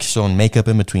to fix their own makeup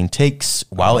in between takes.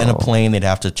 While in a plane, they'd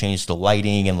have to change the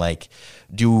lighting and like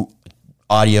do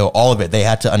audio, all of it. They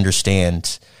had to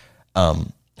understand how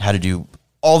to do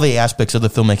all the aspects of the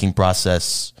filmmaking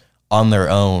process on their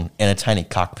own in a tiny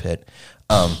cockpit,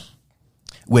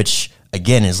 which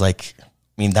again is like, I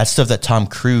mean, that's stuff that Tom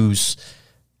Cruise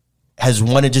has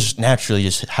wanted just naturally,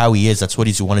 just how he is. That's what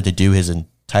he's wanted to do his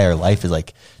entire life, is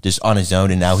like just on his own,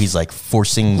 and now he's like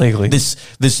forcing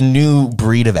this new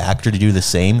breed of actor to do the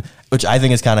same, which I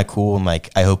think is kind of cool. And like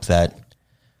I hope that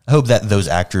those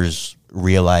actors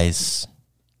realize,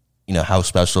 you know, how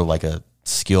special like a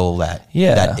skill that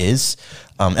is,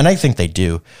 and I think they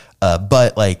do.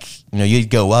 But like, you know,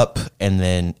 you'd go up and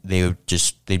then they'd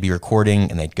be recording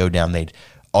and they'd go down, they'd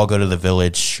all go to the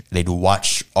village, they'd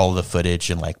watch all the footage,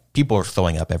 and like people are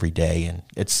throwing up every day, and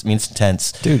it's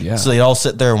intense, dude. Yeah. So they'd all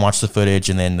sit there and watch the footage,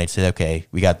 and then they'd say, okay,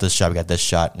 we got this shot,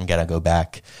 and we gotta go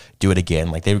back, do it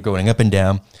again. Like they were going up and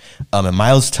down. And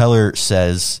Miles Teller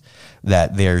says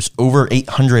that there's over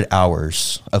 800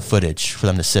 hours of footage for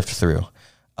them to sift through.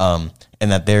 And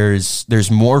that there's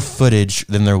more footage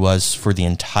than there was for the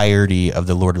entirety of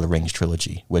the Lord of the Rings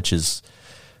trilogy, which is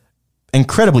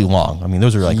incredibly long. I mean,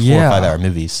 those are like 4 or 5 hour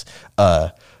movies.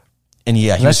 And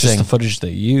yeah, that's just the footage they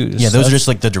use. Yeah, those are just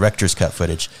like the director's cut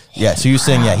footage. Yeah, so you're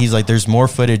saying, yeah, he's like, there's more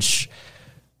footage,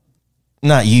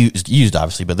 not used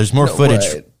obviously, but there's more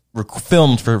footage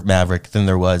filmed for Maverick than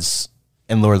there was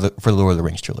in for the Lord of the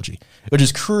Rings trilogy, which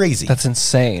is crazy. That's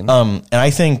insane. And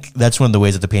I think that's one of the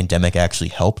ways that the pandemic actually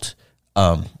helped.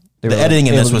 The editing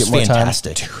in this was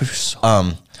fantastic. Dude, it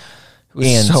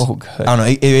was so good. I don't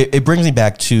know. It brings me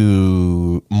back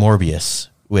to Morbius,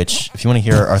 which if you want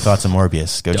to hear our thoughts on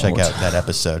Morbius, go check out that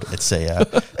episode. It's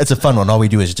a fun one. All we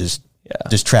do is just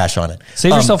trash on it.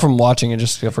 Save yourself from watching it.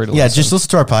 Just feel free to listen. Yeah, just listen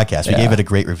to our podcast. We gave it a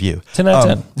great review. 10 out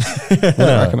of 10. Wouldn't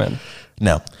recommend.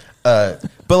 No. But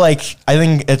like, I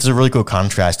think it's a really cool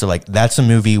contrast to like, that's a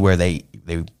movie where they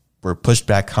were pushed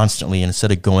back constantly, and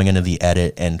instead of going into the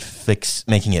edit and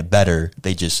making it better,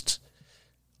 they just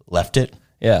left it.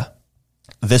 Yeah.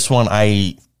 This one,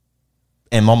 I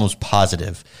am almost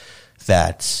positive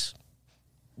that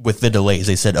with the delays,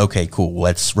 they said, okay, cool,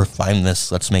 let's refine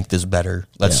this. Let's make this better.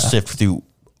 Let's sift through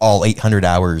all 800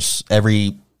 hours,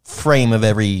 every frame of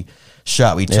every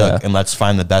shot we took, and let's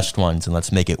find the best ones and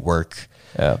let's make it work.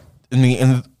 Yeah.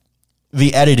 And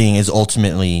the editing is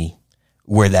ultimately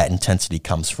where that intensity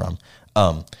comes from.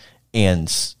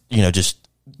 And, you know, just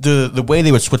the way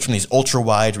they would switch from these ultra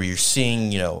wides where you're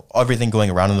seeing, you know, everything going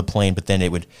around in the plane, but then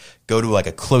it would go to like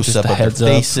a close up of their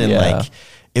face, and like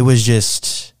it was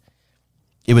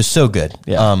so good.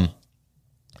 Yeah.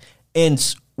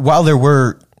 And while there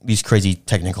were these crazy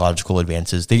technological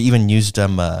advances, they even used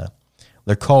them.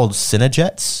 They're called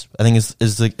Cinejets, I think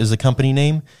is the company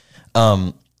name.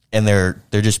 And they're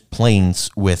just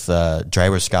planes with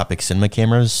gyroscopic cinema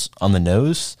cameras on the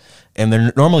nose, and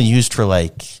they're normally used for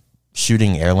like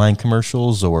shooting airline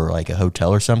commercials or like a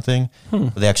hotel or something.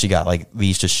 They actually got like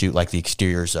these to shoot like the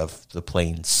exteriors of the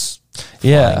planes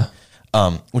flying,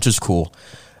 which is cool.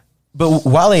 But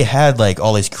while they had like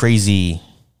all these crazy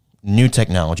new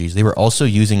technologies, they were also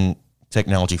using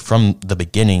technology from the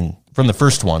beginning, from the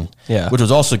first one, which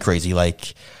was also crazy.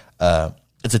 Like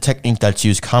it's a technique that's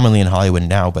used commonly in Hollywood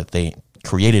now, but they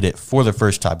created it for the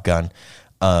first Top Gun,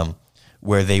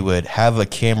 where they would have a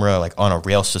camera like on a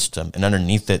rail system, and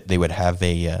underneath it they would have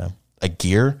a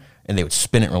gear, and they would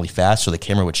spin it really fast so the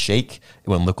camera would shake. It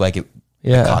wouldn't look like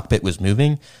the cockpit was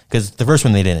moving, because the first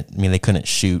one they didn't. I mean, they couldn't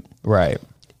shoot right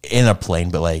in a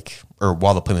plane, but like, or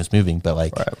while the plane was moving, but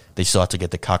like they still had to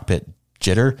get the cockpit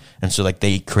jitter, and so like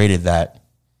they created that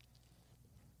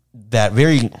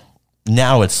very,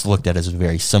 now it's looked at as a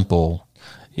very simple,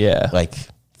 like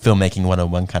filmmaking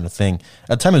 101 kind of thing.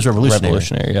 At the time it was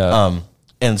revolutionary.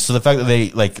 And so the fact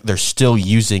that they're still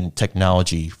using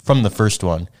technology from the first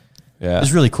one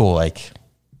is really cool. Like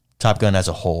Top Gun as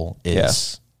a whole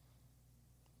is.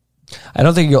 I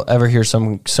don't think you'll ever hear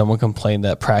someone complain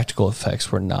that practical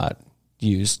effects were not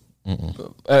used,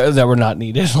 that were not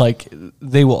needed. Like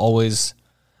they will always,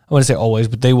 I wouldn't say always,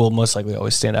 but they will most likely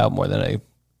always stand out more than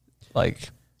I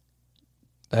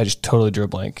just totally drew a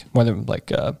blank, more than like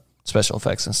special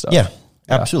effects and stuff. Yeah,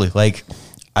 absolutely. Like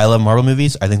I love Marvel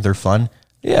movies. I think they're fun.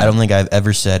 Yeah. I don't think I've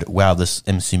ever said, wow, this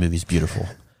MC movie is beautiful.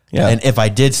 Yeah. And if I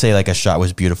did say like a shot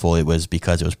was beautiful, it was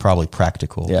because it was probably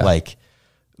practical. Yeah. Like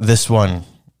this one,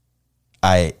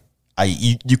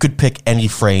 you could pick any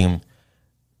frame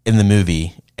in the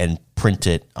movie and print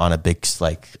it on a big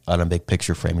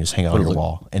picture frame and just hang it on your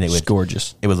wall, and it would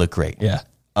gorgeous. It would look great. Yeah.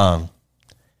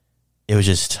 It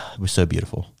was so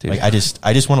beautiful. Dude. Like I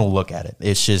just want to look at it.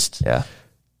 It's just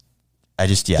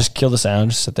just kill the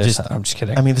sound. Just sit there. I'm just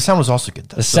kidding. I mean, the sound was also good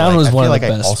though. The sound was one of the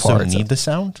best parts. I also need the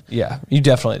sound. Yeah, you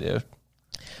definitely do.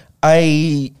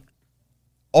 I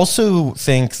also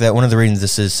think that one of the reasons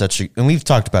this is such a, and we've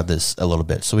talked about this a little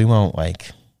bit, so we won't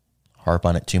like harp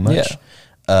on it too much.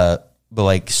 Yeah. But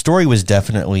like story was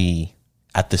definitely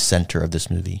at the center of this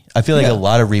movie. I feel like a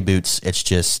lot of reboots, it's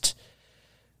just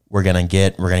we're gonna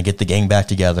get the gang back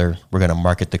together. We're gonna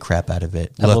market the crap out of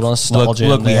it. Have a little nostalgia.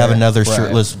 Look, we have another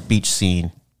shirtless beach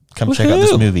scene. Come check out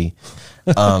this movie.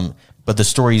 But the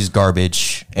story's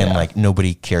garbage, and like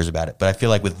nobody cares about it. But I feel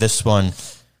like with this one,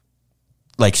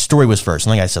 like story was first.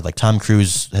 And like I said, like Tom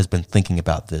Cruise has been thinking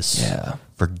about this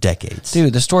for decades.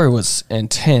 Dude, the story was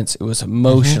intense. It was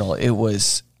emotional. It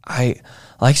was like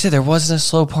I said, there wasn't a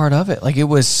slow part of it. Like it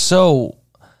was so.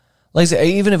 Like I said,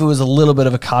 even if it was a little bit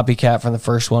of a copycat from the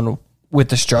first one with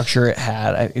the structure it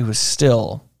had, it was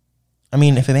still. I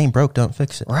mean, if it ain't broke, don't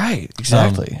fix it. Right.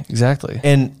 Exactly.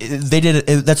 And they did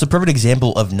it. That's a perfect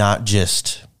example of not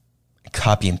just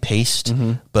copy and paste,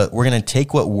 but we're going to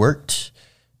take what worked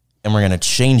and we're going to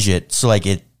change it so like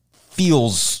it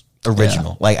feels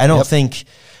original. Like I don't think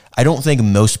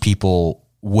most people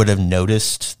would have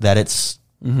noticed that it's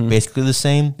basically the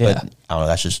same, but I don't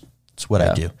know. It's what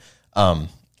I do.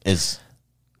 Is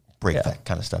break that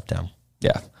kind of stuff down.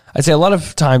 Yeah. I'd say a lot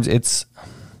of times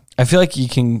I feel like you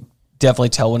can definitely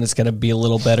tell when it's going to be a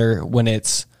little better when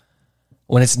it's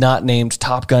not named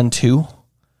Top Gun 2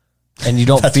 and you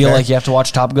don't feel like you have to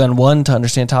watch Top Gun 1 to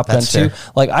understand Top Gun 2.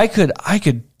 Like I could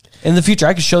in the future,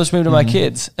 I could show this movie to my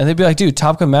kids and they'd be like, dude,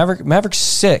 Top Gun Maverick's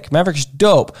sick. Maverick's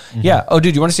dope. Yeah. Oh,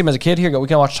 dude, you want to see him as a kid? Here you go. We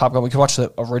can watch Top Gun. We can watch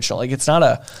the original. Like it's not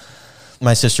a...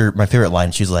 My sister, my favorite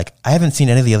line, she's like, I haven't seen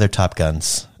any of the other Top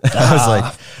Guns. I was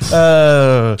like,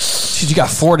 oh. You got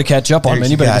 4 to catch up on, man.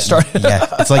 You better get started.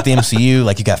 It's like the MCU.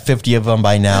 Like you got 50 of them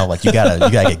by now. Like you gotta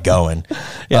get going.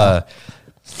 Yeah.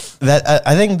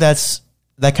 I think that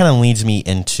kind of leads me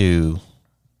into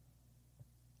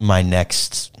my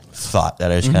next thought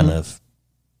that I was kind of,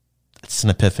 it's an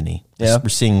epiphany. Yeah. We're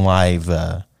seeing live,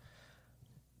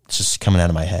 it's just coming out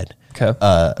of my head. Okay.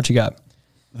 What you got?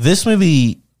 This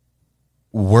movie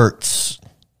works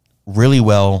really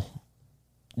well.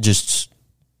 Just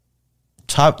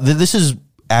this is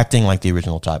acting like the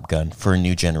original Top Gun for a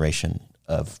new generation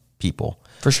of people.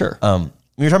 For sure.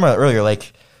 We were talking about earlier,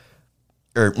 like,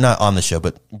 or not on the show,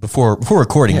 but before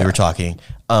recording, we were talking.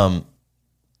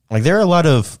 Like there are a lot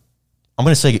of, I'm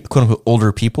going to say quote unquote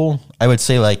older people. I would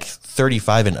say like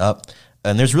 35 and up.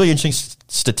 And there's really interesting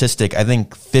statistic. I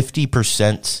think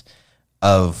 50%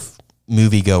 of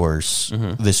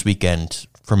moviegoers this weekend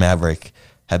for Maverick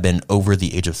have been over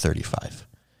the age of 35.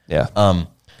 Yeah.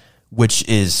 Which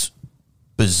is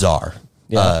bizarre.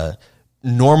 Yeah.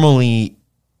 Normally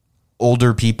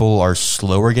older people are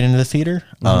slower getting to the theater.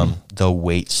 They'll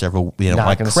wait several, not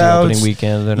like going to see opening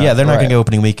weekend. They're not going to go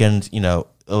opening weekend. You know,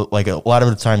 like a lot of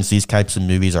the times these types of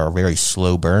movies are a very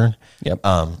slow burn. Yep.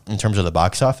 In terms of the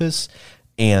box office.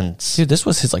 And dude, this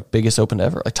was his like biggest open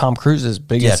ever. Like Tom Cruise's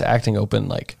biggest acting open,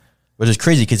 like, which is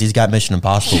crazy because he's got Mission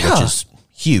Impossible, which is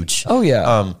huge. Oh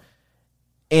yeah.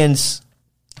 And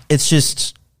it's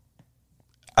just,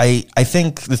 I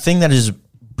think the thing that is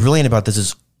brilliant about this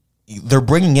is they're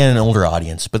bringing in an older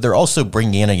audience, but they're also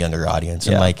bringing in a younger audience.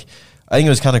 And like, I think it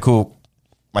was kind of cool.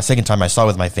 My second time I saw it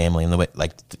with my family, and the way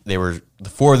like the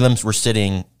 4 of them were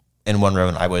sitting in one row,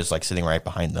 and I was like sitting right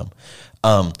behind them.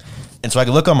 And so I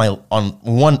could look on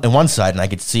one side, and I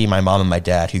could see my mom and my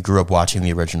dad, who grew up watching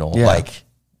the original, like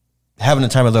having the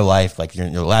time of their life. Like you're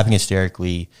laughing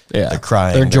hysterically, they're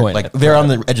crying, they're enjoying it. They're on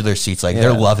the edge of their seats, like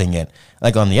they're loving it.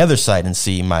 Like on the other side, and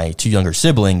see my 2 younger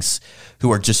siblings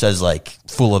who are just as like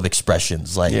full of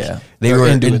expressions, like they were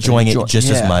enjoying it just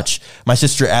as much. My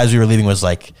sister, as we were leaving, was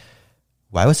like,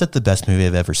 why was that the best movie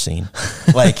I've ever seen?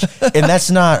 Like, and that's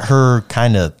not her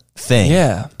kind of thing.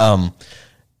 Yeah. And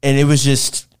it was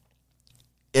just,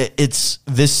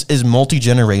 this is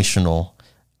multi-generational.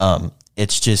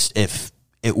 It's just, if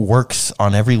it works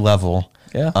on every level.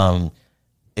 Yeah.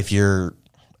 If you're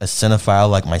a cinephile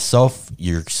like myself,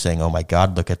 you're saying, oh my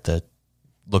God,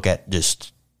 look at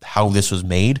just how this was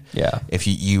made. Yeah. If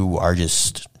you are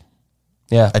just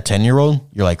a 10-year-old,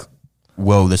 you're like,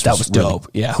 whoa, this was really dope.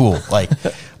 Yeah. Cool. Like,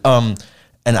 and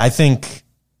I think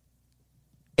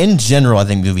in general, I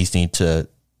think movies need to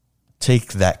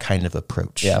take that kind of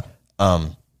approach. Yeah.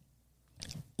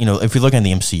 If you look at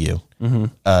the MCU,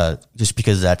 just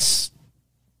because that's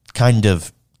kind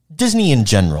of Disney in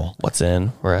general, what's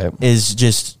in, right, is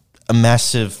just a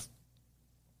massive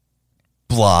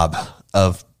blob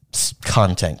of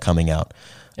content coming out.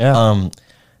 Yeah.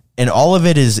 And all of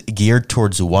it is geared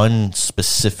towards one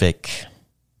specific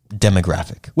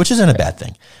demographic, which isn't a bad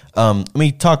thing.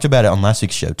 We talked about it on last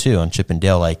week's show too, on Chip and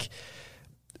Dale. Like,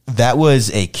 that was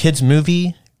a kids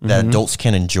movie that adults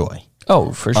can enjoy.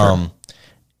 Oh, for sure.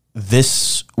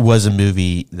 This was a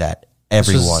movie that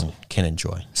everyone can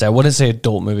enjoy. So I wouldn't say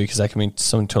adult movie because that can mean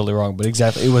something totally wrong, but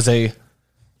exactly, it was a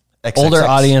XXX. older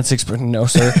audience. No,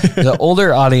 sir. The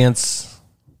older audience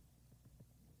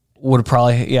would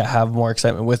probably have more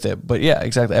excitement with it, but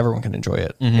exactly, everyone can enjoy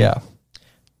it.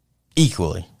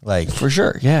 Equally, like, for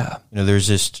sure. There's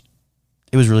just,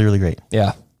 it was really, really great.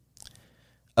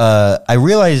 I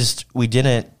realized we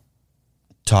didn't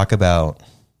talk about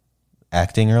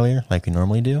acting earlier like we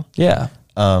normally do.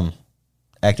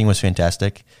 Acting was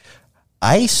fantastic.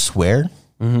 I swear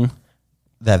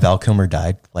that Val Kilmer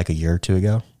died like a year or 2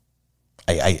 ago.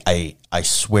 I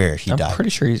swear he died. I'm pretty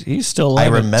sure he's still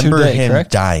alive. I remember him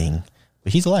correct? dying,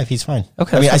 but he's alive. He's fine.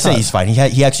 Okay, I mean, I say he's fine.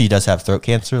 He actually does have throat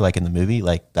cancer, like in the movie.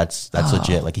 Like that's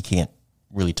legit. Like he can't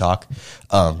really talk.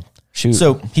 Shoot.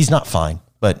 So he's not fine,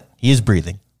 but he is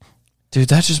breathing. Dude,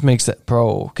 that just makes that,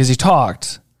 bro, because he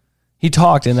talked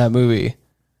in that movie.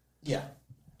 Yeah,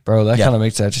 bro, that kind of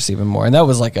makes that just even more. And that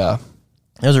was like it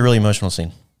was a really emotional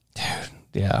scene.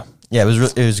 Dude, yeah, it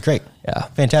was great. Yeah,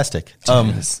 fantastic.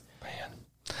 Man,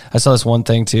 I saw this one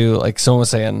thing too. Like someone was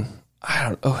saying, I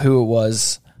don't know who it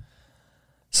was.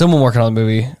 Someone working on the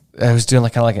movie. I was doing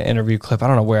like kind of like an interview clip. I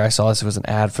don't know where I saw this. It was an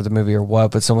ad for the movie or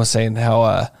what, but someone was saying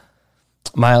how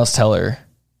Miles Teller,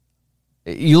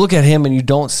 you look at him and you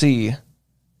don't see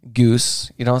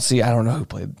Goose. You don't see, I don't know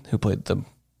who played the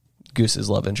Goose's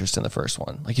love interest in the first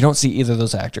one. Like you don't see either of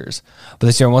those actors. But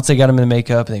this year, once they got him in the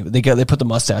makeup, they put the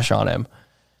mustache on him.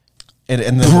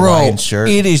 And the Hawaiian shirt.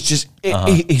 It is just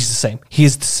he's the same.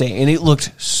 He's the same, and it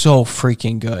looked so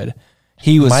freaking good.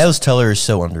 He was Miles Teller is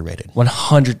so underrated.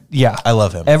 100. Yeah, I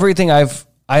love him. Everything I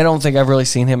don't think I've really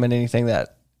seen him in anything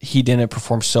that he didn't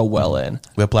perform so well in.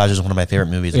 Whiplash is one of my favorite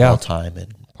movies of all time,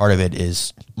 and part of it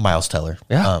is Miles Teller.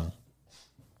 Yeah,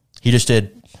 he just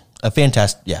did a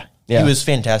fantastic. Yeah, he was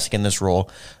fantastic in this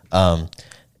role,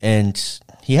 and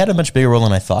he had a much bigger role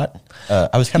than I thought.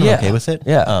 I was kind of okay with it.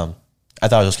 Yeah. I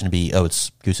thought it was going to be,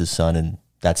 it's Goose's son, and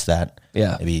that's that.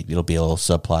 Yeah. Maybe it'll be a little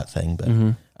subplot thing, but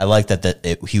I like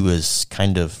that he was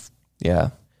kind of, he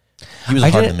was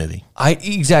a part of the movie.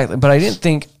 Exactly, but I didn't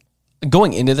think,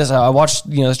 going into this, I watched,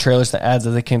 the trailers, the ads that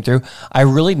they came through, I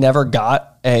really never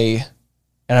got and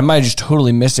I might have just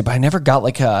totally missed it, but I never got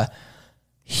like a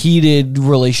heated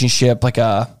relationship, like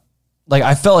I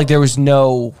felt like there was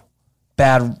no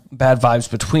bad vibes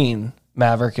between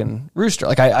Maverick and Rooster.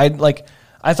 Like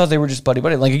I thought they were just buddy.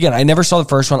 Like again, I never saw the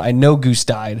first one. I know Goose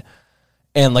died,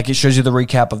 and like it shows you the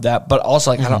recap of that. But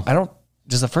also, like I don't.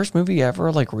 Does the first movie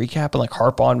ever like recap and like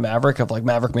harp on Maverick of like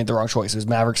Maverick made the wrong choice? It was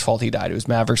Maverick's fault he died. It was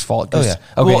Maverick's fault. Goose,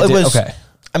 Okay, well, it was okay.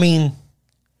 I mean,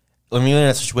 in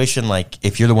that situation, like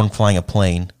if you're the one flying a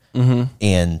plane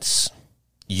and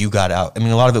you got out, I mean,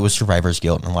 a lot of it was survivor's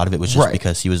guilt, and a lot of it was just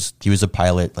because he was a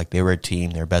pilot. Like they were a team.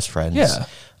 They were best friends. Yeah.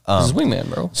 This is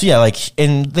wingman, bro. So yeah, like,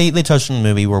 and they touched on the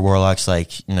movie where Warlock's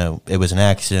like, it was an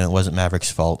accident, it wasn't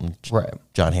Maverick's fault, and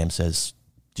John Hamm says,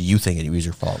 "Do you think it was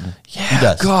your fault?" And he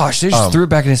does. Gosh, they just threw it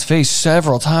back in his face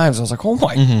several times. I was like, "Oh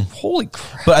my, holy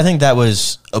crap!" But I think that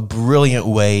was a brilliant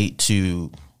way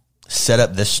to set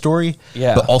up this story,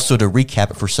 Yeah. but also to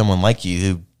recap it for someone like you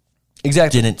who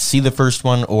didn't see the first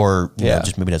one or you know,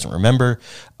 just maybe doesn't remember,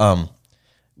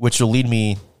 which will lead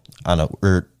me. I don't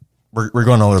know. We're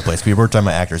going all over the place. We were talking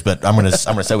about actors, but I'm gonna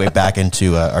segue back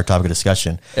into our topic of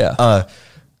discussion. Yeah.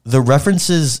 The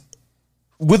references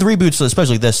with reboots,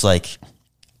 especially this, like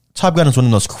Top Gun is one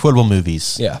of the most quotable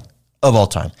movies of all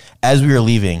time. As we were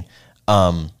leaving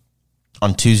on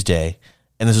Tuesday,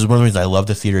 and this is one of the reasons I love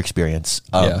the theater experience.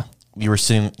 We were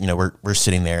sitting, you know, we're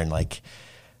sitting there and like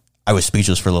I was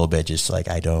speechless for a little bit, just like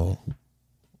I don't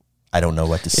know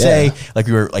what to say. Like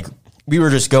we were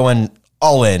just going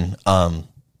all in, kind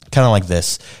of like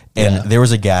this. And there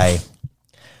was a guy,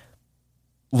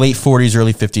 late 40s,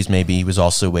 early 50s, maybe. He was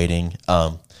also waiting.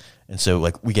 And so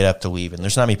like we get up to leave and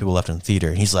there's not many people left in the theater.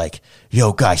 And he's like,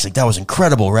 yo guys, like that was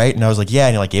incredible, right? And I was like, yeah.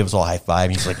 And he like gave us all a high five.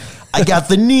 And he's like, I got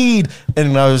the need. And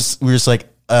we were just like,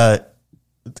 the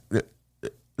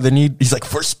need, he's like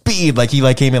for speed. Like he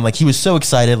like came in, like he was so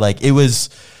excited. Like it was.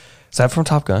 Is that from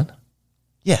Top Gun?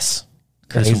 Yes.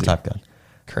 Crazy. That is from Top Gun.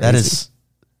 Crazy. That is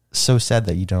so sad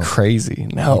that you don't. Crazy.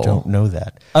 No. You don't know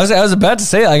that. I was about to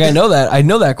say, like, I know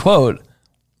that quote.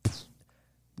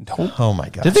 Nope. Oh my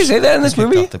gosh. Did they say that in this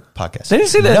movie? The podcast. They didn't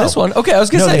say that in this one. Okay, I was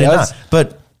going to say. They did not.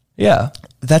 But yeah.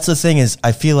 That's the thing is,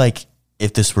 I feel like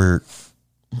if this were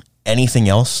anything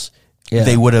else,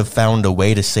 they would have found a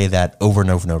way to say that over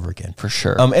and over and over again. For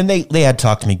sure. And they had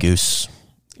Talk to Me Goose.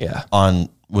 Yeah.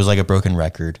 Was like a broken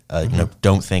record. You know,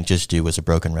 Don't Think, Just Do was a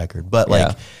broken record. But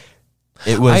like,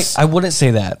 it was. I wouldn't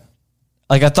say that.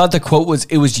 Like, I thought the quote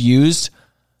was used.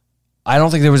 I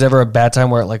don't think there was ever a bad time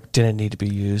where it like didn't need to be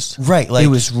used. Right. Like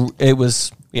it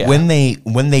was when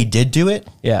they did do it.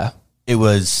 Yeah. It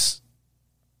was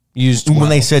used when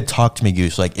they said "Talk to Me,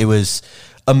 Goose." Like it was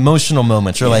emotional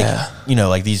moments, or like you know,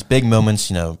 like these big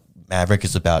moments. You know, Maverick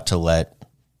is about to let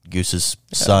Goose's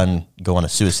son go on a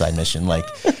suicide mission. Like,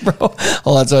 bro,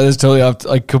 hold on, so it's totally off,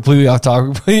 like completely off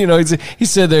topic. But you know, he's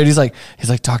sitting there and he's like,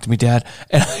 talk to me, Dad.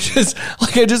 And I just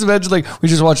imagine like we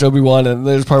just watched Obi-Wan and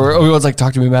there's part where Obi-Wan's like,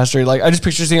 talk to me, Master. Like I just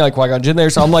picture seeing like Qui-Gon Jinn there.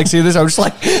 So I'm like, seeing this, I'm just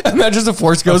like, imagine the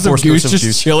Force Ghost of Goose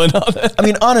just chilling on it. I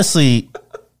mean, honestly,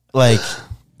 like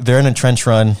they're in a trench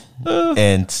run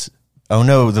and oh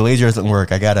no, the laser doesn't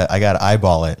work. I gotta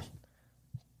eyeball it.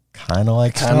 Kind of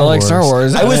like Star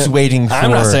Wars. I was waiting for. I'm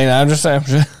not saying that. I'm just saying.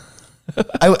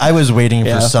 I was waiting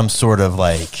for some sort of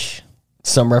like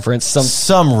some reference.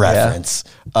 Some reference.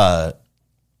 I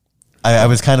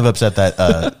was kind of upset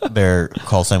that their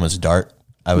call sign was Dart.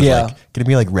 I was like, can it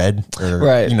be like Red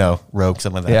or you know, Rogue,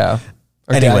 something like that? Yeah.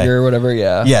 Or anyway, Dagger or whatever.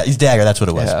 Yeah. Yeah, he's Dagger. That's what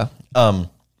it was.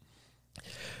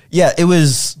 Yeah. It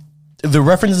was the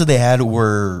references that they had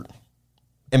were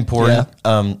important.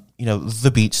 You know, the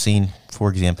beach scene,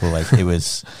 for example, like it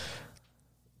was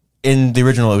in the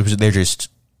original. It was they're just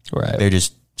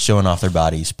just showing off their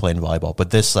bodies playing volleyball. But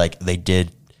this, like, they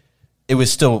did. It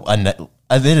was still at the end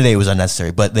of the day, it was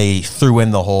unnecessary. But they threw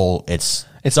in the whole it's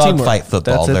dogfight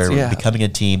football. They're becoming a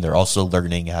team. They're also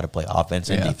learning how to play offense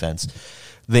and defense.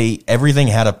 Everything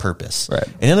had a purpose. Right.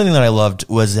 And the other thing that I loved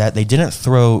was that they didn't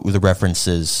throw the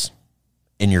references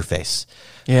in your face.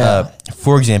 Yeah.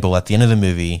 For example, at the end of the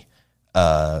movie.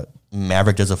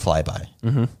 Maverick does a flyby,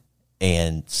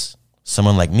 and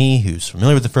someone like me who's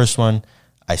familiar with the first one,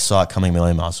 I saw it coming a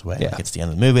million miles away. Like it's the end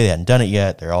of the movie; they hadn't done it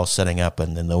yet. They're all setting up,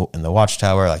 and then in the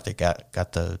watchtower, like they got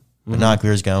the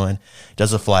binoculars going.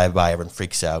 Does a flyby, everyone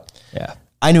freaks out. Yeah,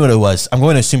 I knew what it was. I'm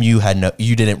going to assume you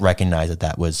didn't recognize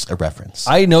that was a reference.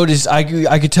 I noticed.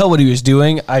 I could tell what he was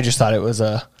doing. I just thought it was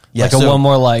one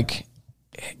more like.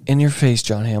 In your face,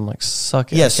 John Hamm, like,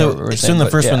 suck it. Yeah, so in the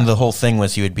first one, the whole thing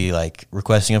was he would be, like,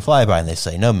 requesting a flyby, and they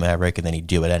say, no, Maverick, and then he'd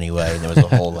do it anyway, and there was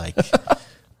a whole, like,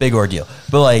 big ordeal.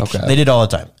 But, like, they did all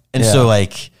the time. And so,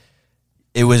 like,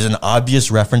 it was an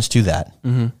obvious reference to that.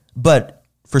 But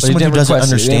for someone who doesn't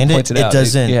understand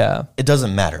it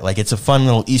doesn't matter. Like, it's a fun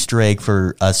little Easter egg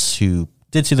for us who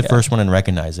did see the first one and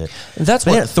recognize it. And that's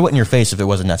they didn't throw it in your face if it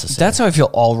wasn't necessary. That's how I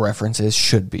feel all references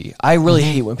should be. I really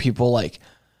hate when people, like,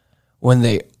 when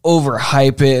they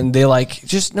overhype it and they like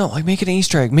just make it an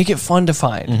Easter egg, make it fun to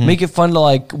find, make it fun to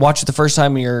like watch it the first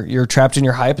time and you're trapped in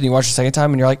your hype, and you watch the second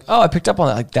time and you're like, oh, I picked up on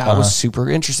that. Like that was super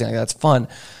interesting. Like that's fun.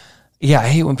 Yeah, I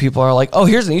hate when people are like, oh,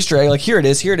 here's an Easter egg. Like here it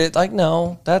is. Like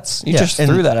no, that's you just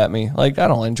threw that at me. Like I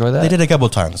don't enjoy that. They did a couple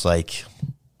of times, like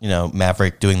you know,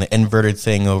 Maverick doing the inverted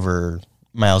thing over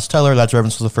Miles Teller. That's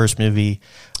reference to the first movie.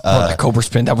 That Cobra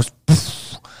spin. That was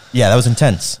that was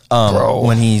intense. Bro.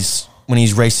 When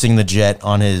he's racing the jet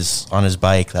on his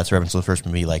bike, that's a reference to the first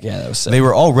movie. Like, that was sick. They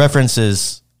were all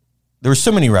references. There were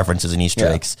so many references and Easter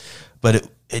eggs, but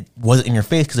it wasn't in your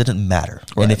face because it didn't matter.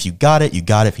 Right. And if you got it, you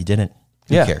got it. If you didn't,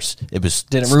 Who cares? It was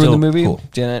didn't ruin the movie. Cool.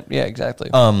 Didn't. Yeah, exactly.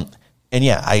 And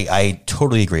yeah, I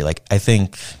totally agree. Like, I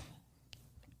think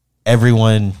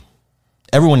everyone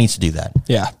needs to do that.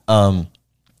 Yeah.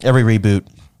 Every reboot,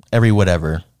 every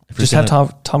whatever. Just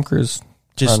have Tom Cruise.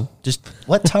 Just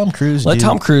let Tom Cruise. Let do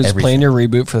Tom Cruise everything. play in your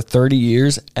reboot for 30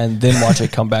 years and then watch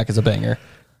it come back as a banger.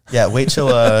 Yeah, wait till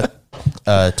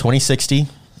 2060.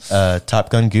 Top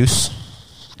Gun Goose.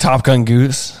 Top Gun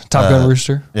Goose. Top Gun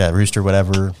Rooster. Yeah, Rooster,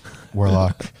 whatever.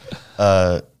 Warlock.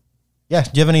 Yeah.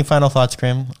 Do you have any final thoughts,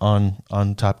 Graham,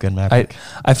 on Top Gun Maverick?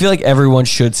 I feel like everyone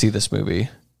should see this movie.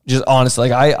 Just honestly,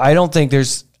 like I don't think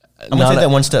there's. I'm gonna take that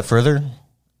one step further.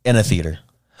 In a theater.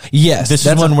 Yes, this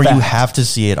is one where you have to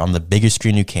see it on the biggest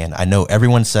screen you can. I know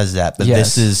everyone says that, but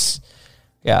this is.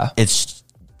 Yeah. It's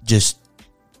just.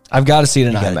 I've got to see it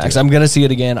in IMAX. I'm going to see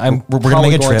it again. We're gonna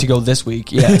make a trip to go this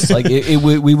week. Yes, like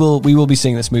we will be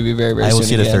seeing this movie very, very soon. I will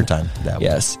see it again. a third time.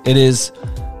 Yes, it is.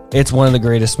 It's one of the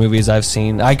greatest movies I've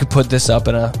seen. I could put this up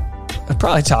in a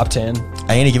probably top 10.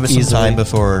 I need to give it some time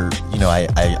before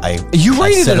You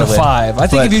rated it a 5. I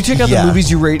think if you took out the movies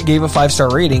you gave a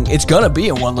 5-star rating, it's gonna be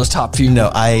in one of those top few.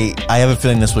 No, I have a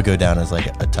feeling this would go down as like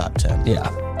a top 10. Yeah,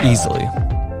 easily.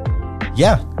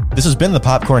 Yeah, this has been the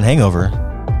Popcorn Hangover.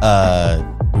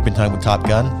 We've been talking with Top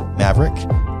Gun Maverick.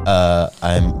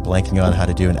 I'm blanking on how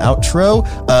to do an outro.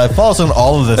 Follow us on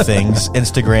all of the things: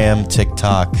 Instagram,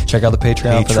 TikTok. Check out the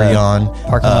Patreon. Patreon.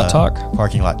 Parking Lot Talk.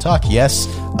 Parking Lot Talk. Yes.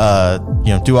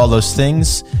 Do all those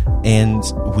things, and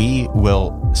we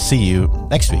will see you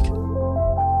next week.